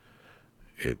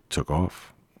it took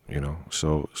off.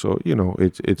 So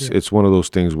it's one of those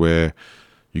things where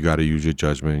you got to use your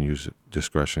judgment and use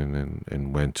discretion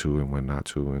and when to and when not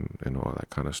to and all that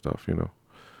kind of stuff,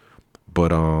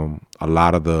 But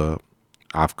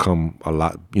I've come a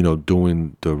lot,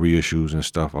 doing the reissues and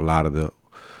stuff. A lot of the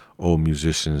old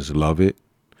musicians love it.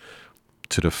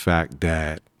 to the fact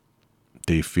that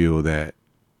they feel that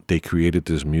they created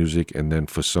this music, and then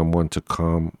for someone to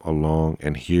come along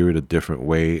and hear it a different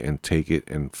way and take it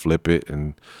and flip it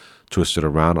and twist it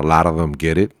around, a lot of them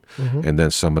get it, and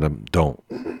then some of them don't.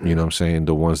 You know what I'm saying?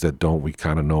 The ones that don't, we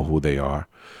kind of know who they are,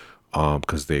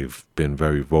 because they've been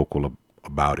very vocal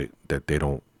about it, that they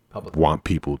don't want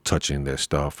people touching their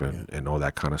stuff and all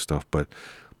that kind of stuff. But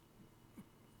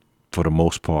for the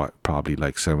most part, probably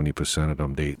like 70% of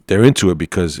them, they're into it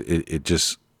because it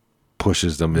just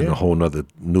pushes them in a whole nother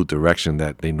new direction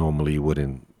that they normally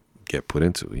wouldn't get put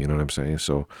into. You know what I'm saying?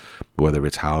 So whether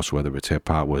it's house, whether it's hip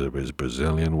hop, whether it's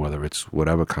Brazilian, whether it's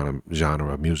whatever kind of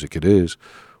genre of music it is,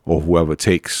 or whoever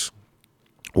takes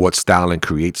what style and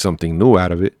creates something new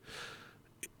out of it,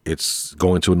 it's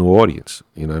going to a new audience.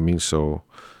 You know what I mean? So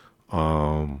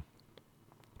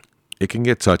it can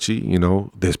get touchy. You know,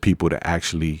 there's people that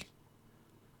actually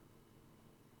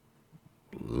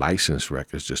license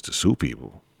records just to sue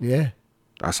people. Yeah.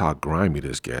 That's how grimy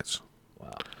this gets.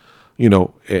 Wow. You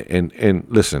know, and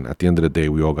listen, at the end of the day,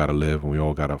 we all got to live and we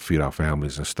all got to feed our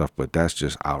families and stuff, but that's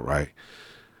just outright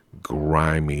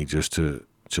grimy, just to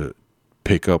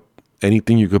pick up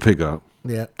anything you could pick up,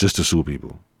 just to sue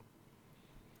people.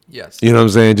 Yes. You know what I'm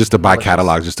saying? Just to buy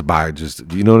catalogs, just to buy,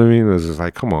 you know what I mean? It's just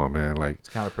like, come on, man. Like, it's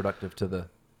counterproductive to the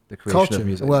creation culture of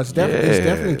music. Well, it's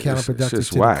definitely counterproductive it's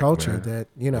to whack, the culture, man. that,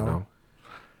 you know.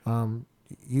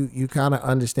 You kind of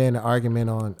understand the argument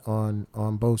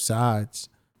on both sides.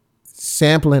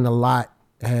 Sampling a lot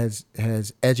has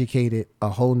educated a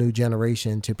whole new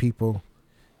generation to people,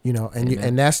 you know,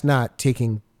 and that's not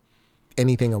taking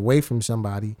anything away from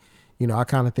somebody. You know, I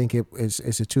kind of think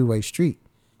it's a two-way street.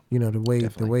 You know, the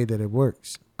way that it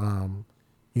works.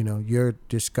 You know, you're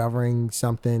discovering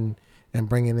something and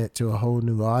bringing it to a whole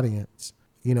new audience.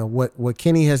 You know, what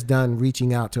Kenny has done,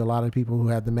 reaching out to a lot of people who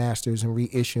have the masters and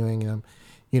reissuing them,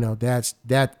 you know, that's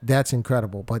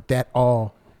incredible. But that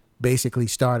all basically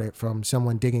started from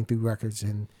someone digging through records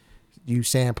and you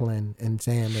sampling and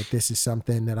saying that this is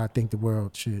something that I think the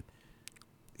world should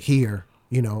hear,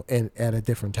 you know, and at a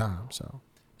different time. So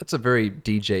that's a very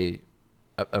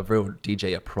a real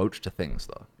DJ approach to things,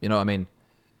 though. You know, I mean,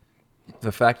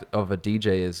 the fact of a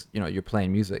DJ is, you know, you're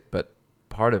playing music, but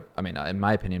part of, I mean, in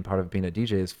my opinion, part of being a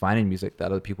DJ is finding music that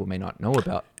other people may not know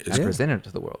about and presenting it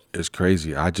to the world. It's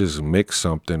crazy. I just mixed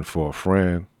something for a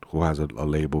friend who has a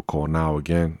label called Now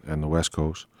Again on the West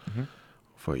Coast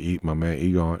for my man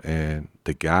Egon, and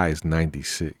the guy is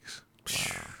 96.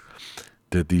 Wow.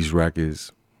 Did these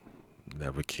records,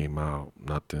 never came out,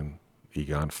 nothing.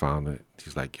 Egon found it.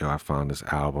 He's like, yo, I found this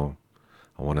album.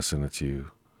 I want to send it to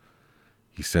you.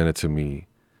 He sent it to me.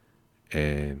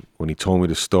 And when he told me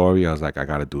the story, I was like, I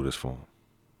got to do this for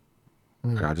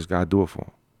him. I just got to do it for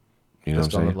him. You know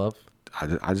what I'm saying? Love.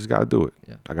 I just got to do it.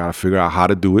 Yeah. I got to figure out how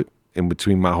to do it in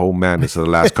between my whole madness of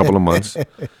the last couple of months.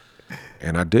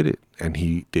 And I did it. And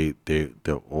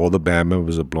all the band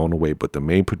members are blown away. But the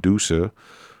main producer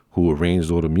who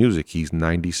arranged all the music, he's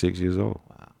 96 years old.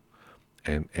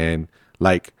 Wow. And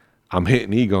like, I'm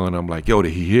hitting Egon. I'm like, yo,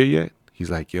 did he hear yet? He's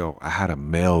like, yo, I had to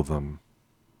mail them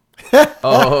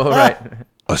Oh, right.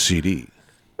 a CD.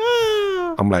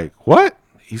 I'm like, what?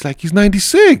 He's like, he's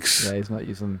 96. Yeah, he's not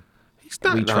using He's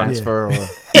not WeTransfer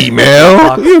or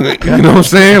email. You know what I'm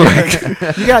saying? Like,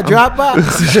 you got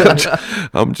Dropbox.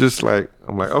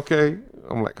 I'm like, okay.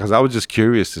 I'm like, because I was just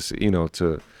curious to see, you know,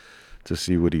 to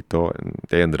see what he thought, and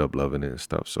they ended up loving it and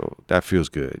stuff. So that feels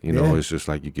good. You know, it's just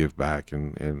like you give back,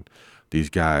 and these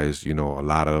guys, you know, a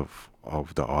lot of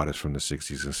the artists from the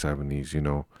 60s and 70s, you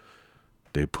know,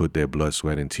 they put their blood,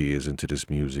 sweat, and tears into this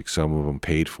music. Some of them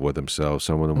paid for themselves.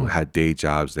 Some of them had day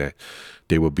jobs that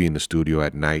they would be in the studio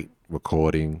at night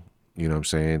recording, you know what I'm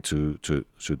saying, to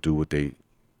do what they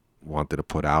wanted to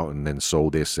put out, and then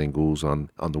sold their singles on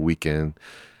the weekend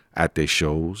at their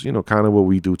shows. You know, kind of what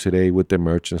we do today with their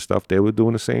merch and stuff. They were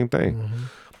doing the same thing,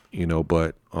 you know,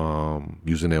 but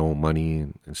using their own money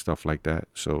and stuff like that.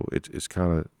 So it's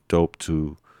kind of dope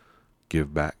to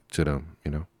give back to them,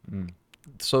 you know.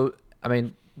 So, I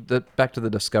mean, back to the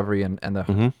discovery and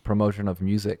the promotion of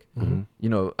music. You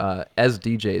know, as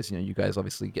DJs, you know, you guys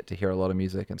obviously get to hear a lot of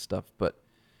music and stuff. But,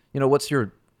 you know, what's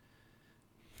your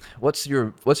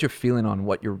feeling on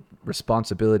what your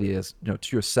responsibility is, you know,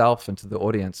 to yourself and to the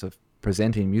audience of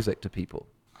presenting music to people?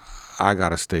 I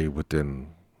gotta stay within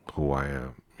who I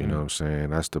am. You know what I'm saying?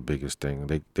 That's the biggest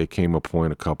thing. They came a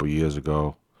point a couple years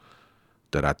ago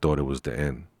that I thought it was the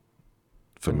end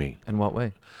for me. In what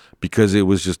way? Because it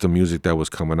was just the music that was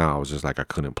coming out. I was just like, I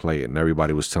couldn't play it. And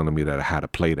everybody was telling me that I had to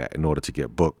play that in order to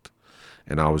get booked.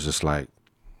 And I was just like,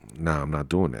 nah, I'm not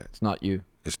doing that. It's not you.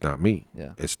 it's not me.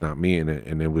 Yeah. It's not me. And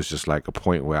it was just like a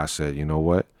point where I said, you know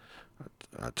what?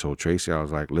 I told Tracy, I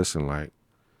was like, listen, like,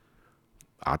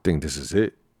 I think this is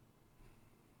it.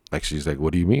 Like, she's like,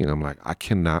 what do you mean? I'm like, I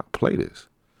cannot play this.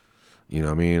 You know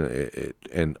what I mean?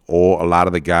 And a lot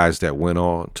of the guys that went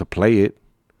on to play it,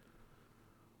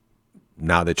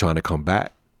 now they're trying to come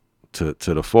back to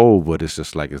the fold, but it's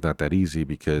just like, it's not that easy,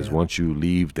 because once you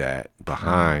leave that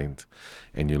behind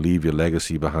and you leave your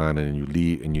legacy behind and you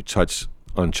leave and you touch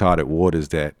uncharted waters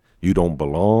that you don't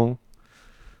belong,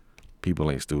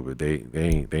 people ain't stupid. They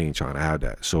ain't trying to have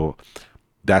that. So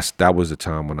that was the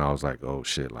time when I was like, oh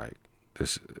shit, like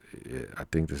this, I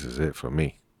think this is it for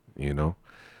me, you know?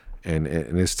 And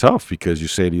it's tough, because you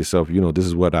say to yourself, you know, this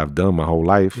is what I've done my whole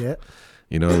life. Yeah.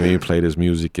 You know what I mean? Play this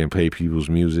music and play people's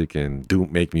music and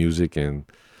make music and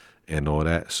all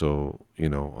that. So, you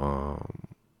know,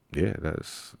 yeah,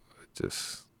 that's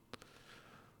just,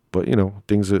 but you know,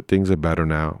 things are better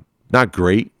now. Not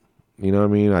great. You know what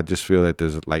I mean? I just feel that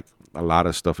there's like a lot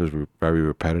of stuff is very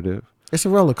repetitive. It's a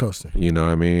roller coaster. You know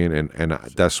what I mean? And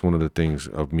that's one of the things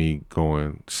of me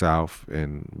going south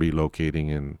and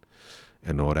relocating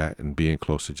and all that, and being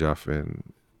close to Jeff,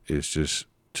 and it's just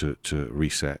to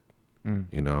reset.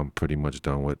 You know, I'm pretty much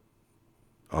done with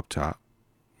up top,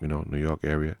 you know, New York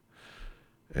area,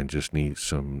 and just need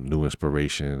some new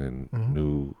inspiration and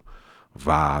new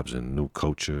vibes and new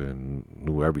culture and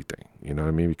new everything. You know what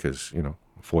I mean? Because, you know,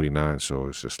 I'm 49, so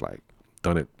it's just like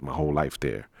done it my whole life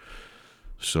there.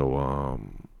 So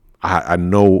I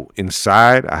know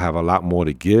inside I have a lot more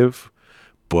to give,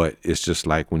 but it's just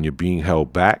like when you're being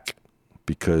held back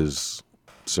because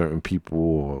certain people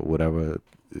or whatever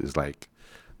is like,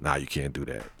 nah, you can't do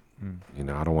that. You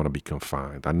know, I don't want to be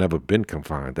confined. I've never been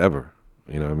confined ever.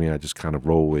 You know what I mean? I just kind of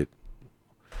roll with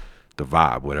the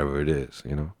vibe, whatever it is,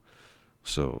 you know?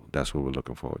 So that's what we're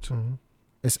looking forward to.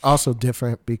 It's also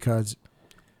different because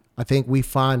I think we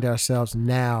find ourselves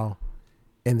now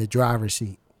in the driver's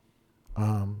seat.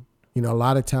 You know, a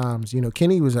lot of times, you know,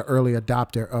 Kenny was an early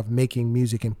adopter of making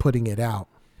music and putting it out.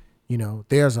 You know,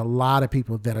 there's a lot of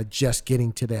people that are just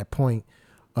getting to that point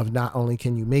of not only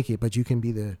can you make it, but you can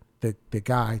be the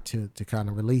guy to kind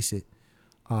of release it.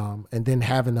 And then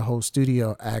having the whole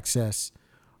studio access,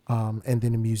 and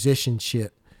then the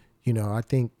musicianship, you know, I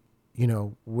think, you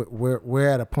know, we're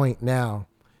at a point now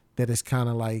that it's kind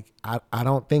of like, I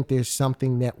don't think there's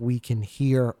something that we can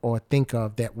hear or think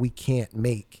of that we can't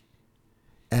make.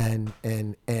 And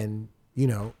you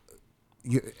know,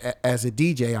 as a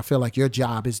DJ, I feel like your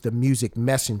job is the music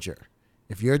messenger.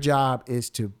 If your job is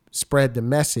to spread the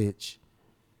message,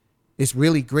 it's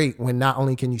really great when not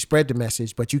only can you spread the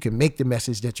message, but you can make the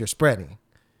message that you're spreading.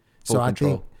 Full So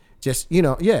control. I think just, you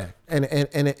know, yeah. And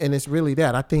it's really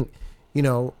that. I think, you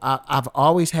know, I've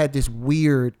always had this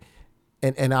weird,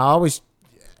 and I always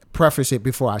preface it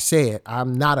before I say it,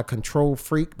 I'm not a control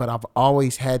freak, but I've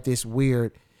always had this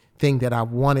weird thing that I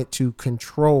wanted to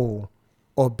control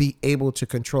or be able to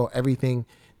control everything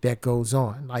that goes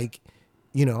on. Like,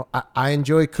 you know, I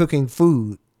enjoy cooking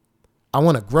food. I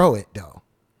want to grow it though.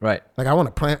 Right. Like I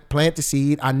want to plant the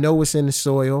seed. I know what's in the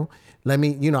soil. Let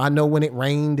me, you know, I know when it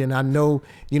rained, and I know,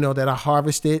 you know, that I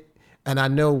harvested, and I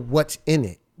know what's in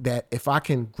it. That if I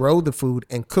can grow the food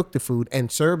and cook the food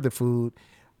and serve the food,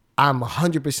 I'm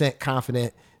 100%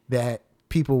 confident that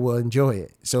people will enjoy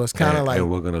it. So it's kind of like,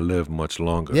 and we're gonna live much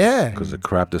longer. Yeah. because the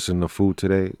crap that's in the food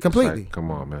today, it's Completely. like,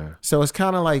 come on, man. so it's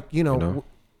kind of like, you know,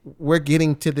 we're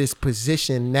getting to this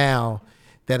position now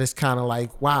that it's kind of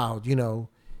like, wow, you know,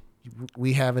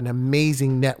 we have an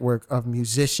amazing network of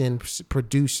musicians,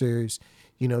 producers,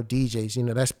 you know, DJs. You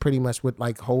know, that's pretty much what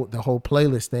like the whole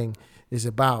playlist thing is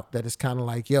about. That it's kind of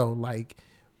like, yo, like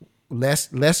let's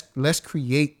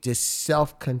create this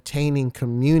self-containing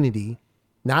community.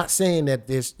 Not saying that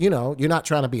there's, you know, you're not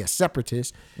trying to be a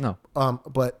separatist. No.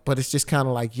 But it's just kind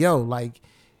of like, yo, like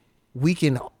we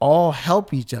can all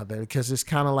help each other, because it's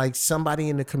kind of like somebody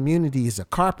in the community is a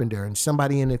carpenter, and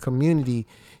somebody in the community,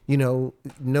 you know,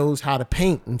 knows how to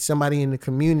paint, and somebody in the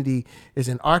community is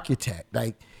an architect.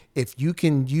 Like if you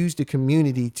can use the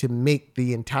community to make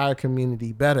the entire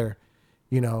community better,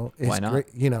 you know, it's Why not? great,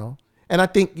 you know. And I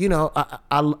think, you know,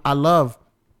 I love,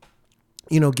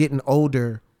 you know, getting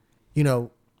older, you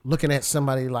know, looking at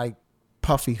somebody like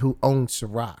Puffy who owns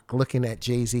Ciroc, looking at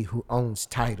Jay-Z who owns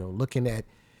Tidal, looking at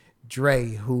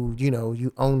Dre who, you know,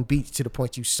 you own Beats to the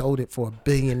point you sold it for $1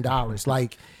 billion.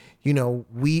 Like, you know,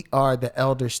 we are the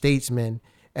elder statesmen,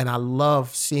 and I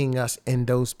love seeing us in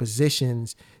those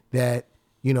positions that,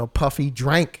 you know, Puffy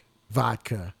drank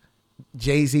vodka,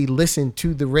 Jay-Z listened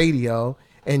to the radio,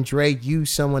 and Dre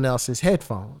used someone else's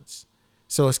headphones.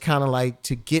 So it's kind of like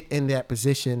to get in that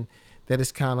position that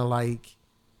it's kind of like,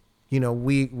 you know,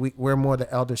 we're more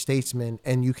the elder statesmen,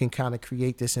 and you can kind of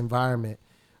create this environment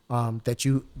that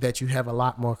you have a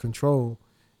lot more control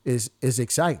is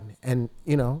exciting. And,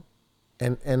 you know,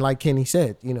 and like Kenny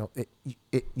said, you know,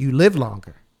 you live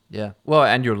longer. Yeah. Well,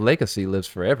 and your legacy lives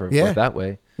forever. Yeah. Put it that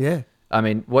way. Yeah. I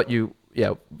mean,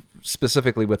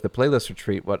 specifically with the playlist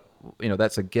retreat,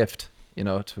 that's a gift, you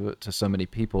know, to so many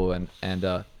people, and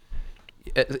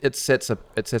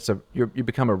you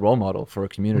become a role model for a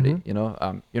community. Mm-hmm. You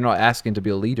know, you're not asking to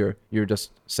be a leader. You're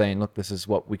just saying, look, this is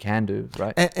what we can do,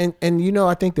 right? And you know,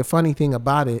 I think the funny thing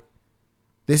about it,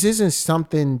 this isn't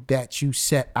something that you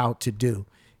set out to do.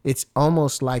 It's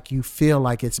almost like you feel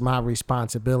like it's my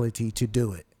responsibility to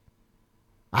do it.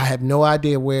 I have no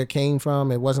idea where it came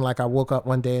from. It wasn't like I woke up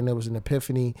one day and there was an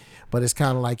epiphany, but it's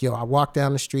kind of like, I walked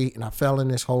down the street and I fell in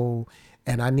this hole,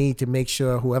 and I need to make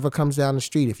sure whoever comes down the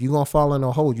street, if you're going to fall in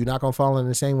a hole, you're not going to fall in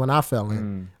the same one I fell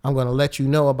in. I'm going to let you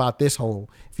know about this hole.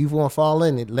 If you want to fall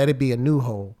in it, let it be a new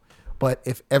hole. But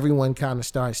if everyone kind of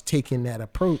starts taking that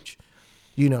approach,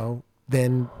 you know,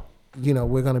 then, you know,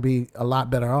 we're going to be a lot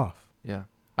better off. Yeah.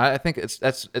 I think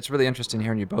it's really interesting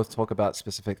hearing you both talk about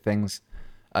specific things,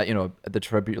 you know, the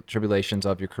tribulations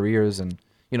of your careers, and,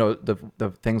 you know,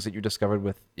 the things that you discovered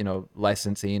with, you know,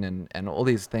 licensing and all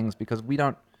these things, because we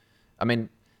don't, I mean,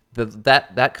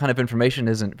 that kind of information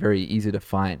isn't very easy to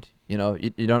find. You know,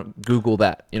 you don't Google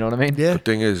that. You know what I mean? Yeah. The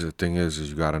thing is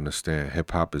you gotta understand,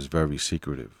 hip hop is very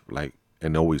secretive, like,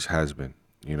 and always has been.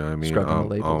 You know what I mean? Scrubbing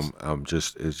the labels.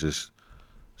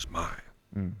 It's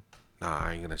mine. Nah,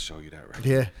 I ain't gonna show you that record.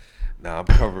 Yeah. Nah, I'm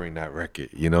covering that record.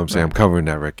 You know what I'm saying? I'm covering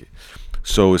that record.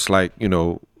 So it's like, you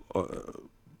know,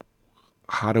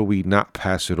 how do we not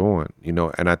pass it on? You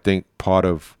know, and I think part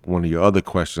of one of your other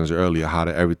questions earlier, how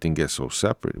did everything get so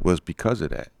separate, was because of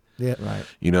that. Yeah. Right.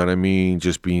 You know what I mean?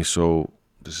 Just being so,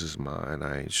 this is mine,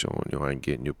 I ain't showing you, I ain't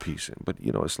getting your piece in. But,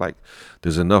 you know, it's like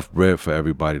there's enough bread for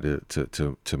everybody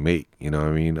to make, you know what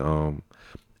I mean?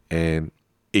 And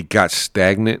it got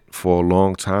stagnant for a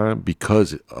long time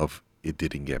because of it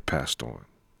didn't get passed on.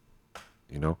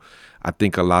 You know, I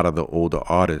think a lot of the older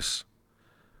artists,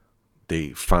 they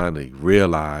finally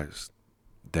realized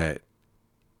that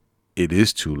it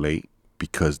is too late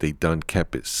because they done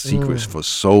kept it secrets for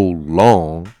so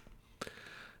long.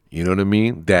 You know what I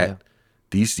mean? That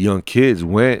these young kids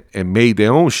went and made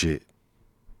their own shit.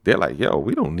 They're like, yo,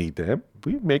 we don't need them.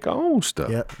 We make our own stuff.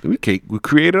 Yep. We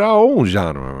created our own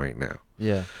genre right now.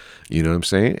 Yeah. You know what I'm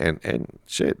saying? And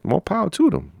shit, more power to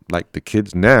them. Like, the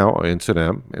kids now are into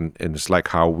them, and it's like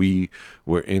how we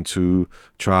were into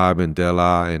Tribe and De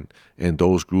La and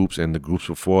those groups and the groups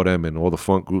before them and all the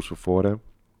funk groups before them.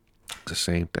 It's the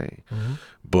same thing.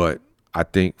 But I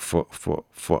think for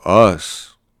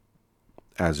us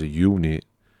as a unit,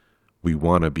 we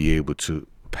want to be able to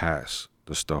pass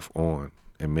the stuff on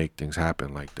and make things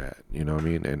happen like that. You know what I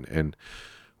mean? And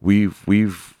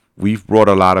we've brought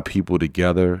a lot of people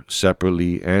together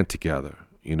separately and together.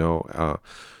 You know,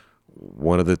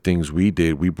 one of the things we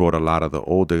did, we brought a lot of the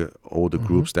older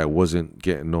groups that wasn't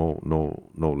getting no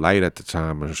light at the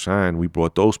time or shine. We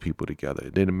brought those people together.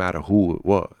 It didn't matter who it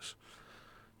was.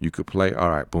 You could play, all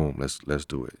right, boom, let's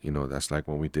do it. You know, that's like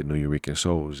when we did New Eurekan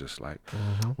Soul. It was just like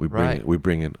we're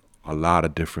bringing a lot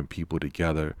of different people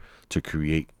together to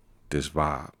create this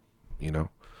vibe. You know.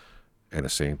 And the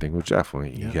same thing with Jeff.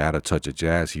 When he had a touch of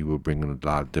jazz, he would bring in a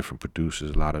lot of different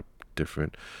producers, a lot of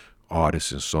different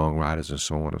artists and songwriters and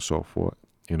so on and so forth.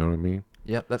 You know what I mean?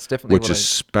 Yep, that's definitely which is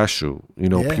special. You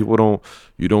know, people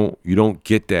you don't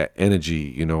get that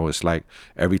energy. You know, it's like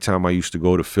every time I used to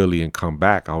go to Philly and come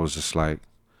back, I was just like,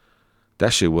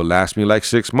 that shit will last me like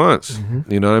 6 months.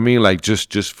 You know what I mean? Like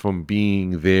just from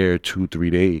being there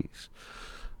 2-3 days,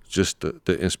 just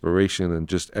the inspiration and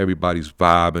just everybody's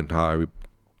vibe and how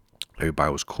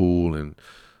everybody was cool and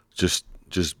just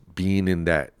being in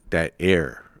that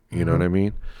air, you know what I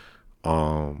mean?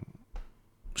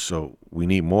 So we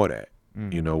need more of that,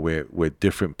 you know, where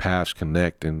different paths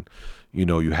connect, and, you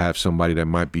know, you have somebody that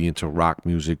might be into rock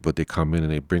music, but they come in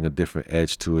and they bring a different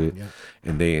edge to it,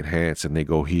 and they enhance and they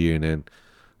go here, and then,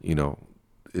 you know,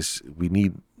 we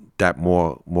need that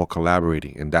more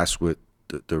collaborating, and that's what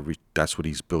that's what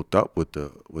he's built up with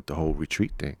the whole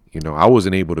retreat thing. You know, I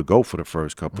wasn't able to go for the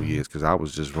first couple of years because I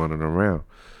was just running around,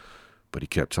 but he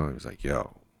kept telling me, he's like,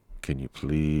 yo, can you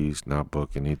please not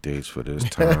book any dates for this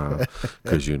time,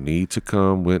 because you need to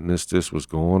come witness this. What's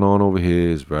going on over here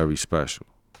is very special.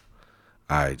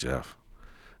 All right, Jeff.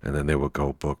 And then they would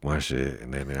go book my shit,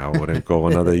 and then I wouldn't go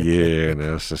another year, and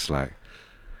it was just like,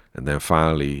 and then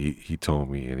finally he told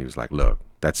me, and he was like, look,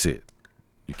 that's it.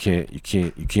 You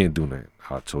can't do that.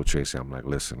 I told Tracy, I'm like,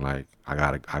 listen, like I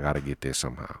gotta get there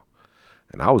somehow.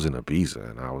 And I was in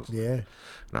Ibiza, and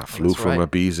I flew that's from right.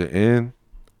 Ibiza in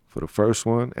for the first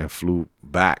one and flew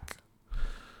back.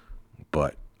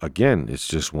 But again, it's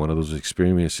just one of those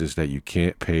experiences that you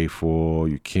can't pay for.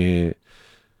 You can't.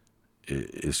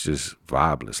 It's just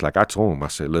vibeless. Like I told him, I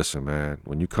said, listen, man,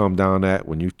 when you turn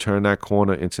that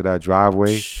corner into that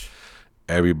driveway,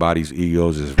 everybody's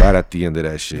egos is right at the end of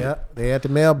that shit. Yep, they at the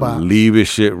mailbox. Leave his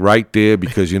shit right there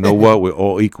because you know what? We're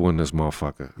all equal in this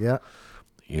motherfucker. Yeah.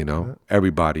 You know,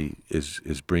 everybody is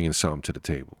bringing something to the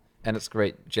table. And it's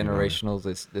great. Generational.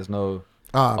 There's no.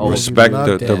 Oh, Oh, man, Respect, you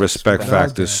love the that. respect Love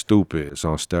factor is that. stupid. It's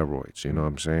on steroids. You know what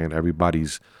I'm saying?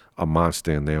 Everybody's a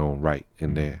monster in their own right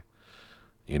in there.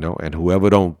 You know, and whoever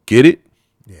don't get it,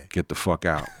 get the fuck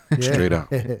out. Straight up.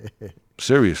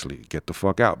 Seriously, get the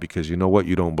fuck out because you know what?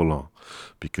 You don't belong.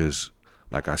 Because,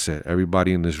 like I said,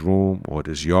 everybody in this room or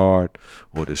this yard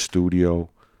or this studio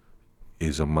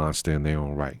is a monster in their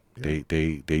own right. They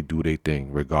do their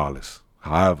thing regardless,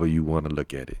 however you want to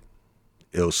look at it.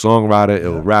 Ill songwriter,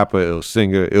 ill rapper, ill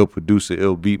singer, ill producer,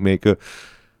 ill beat maker,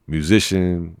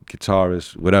 musician,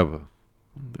 guitarist, whatever.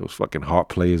 There was fucking harp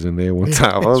players in there one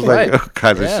time. I was like, right. all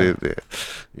kinds of Yeah. shit there,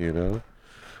 you know?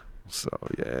 So,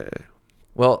 yeah.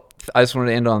 Well, I just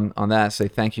wanted to end on that. Say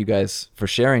thank you guys for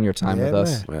sharing your time Yeah, with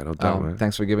us. Man, no doubt, man.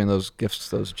 Thanks for giving those gifts,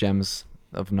 those gems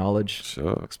of knowledge,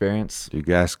 Sure. experience. You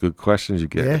ask good questions, you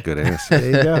get a good answer.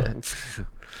 There you go.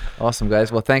 Awesome,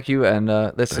 guys. Well, thank you, and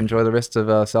let's enjoy the rest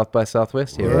of South by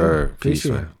Southwest here. Word. Peace,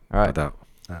 appreciate man. it. All right. No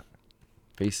doubt.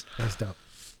 Peace. That's dope.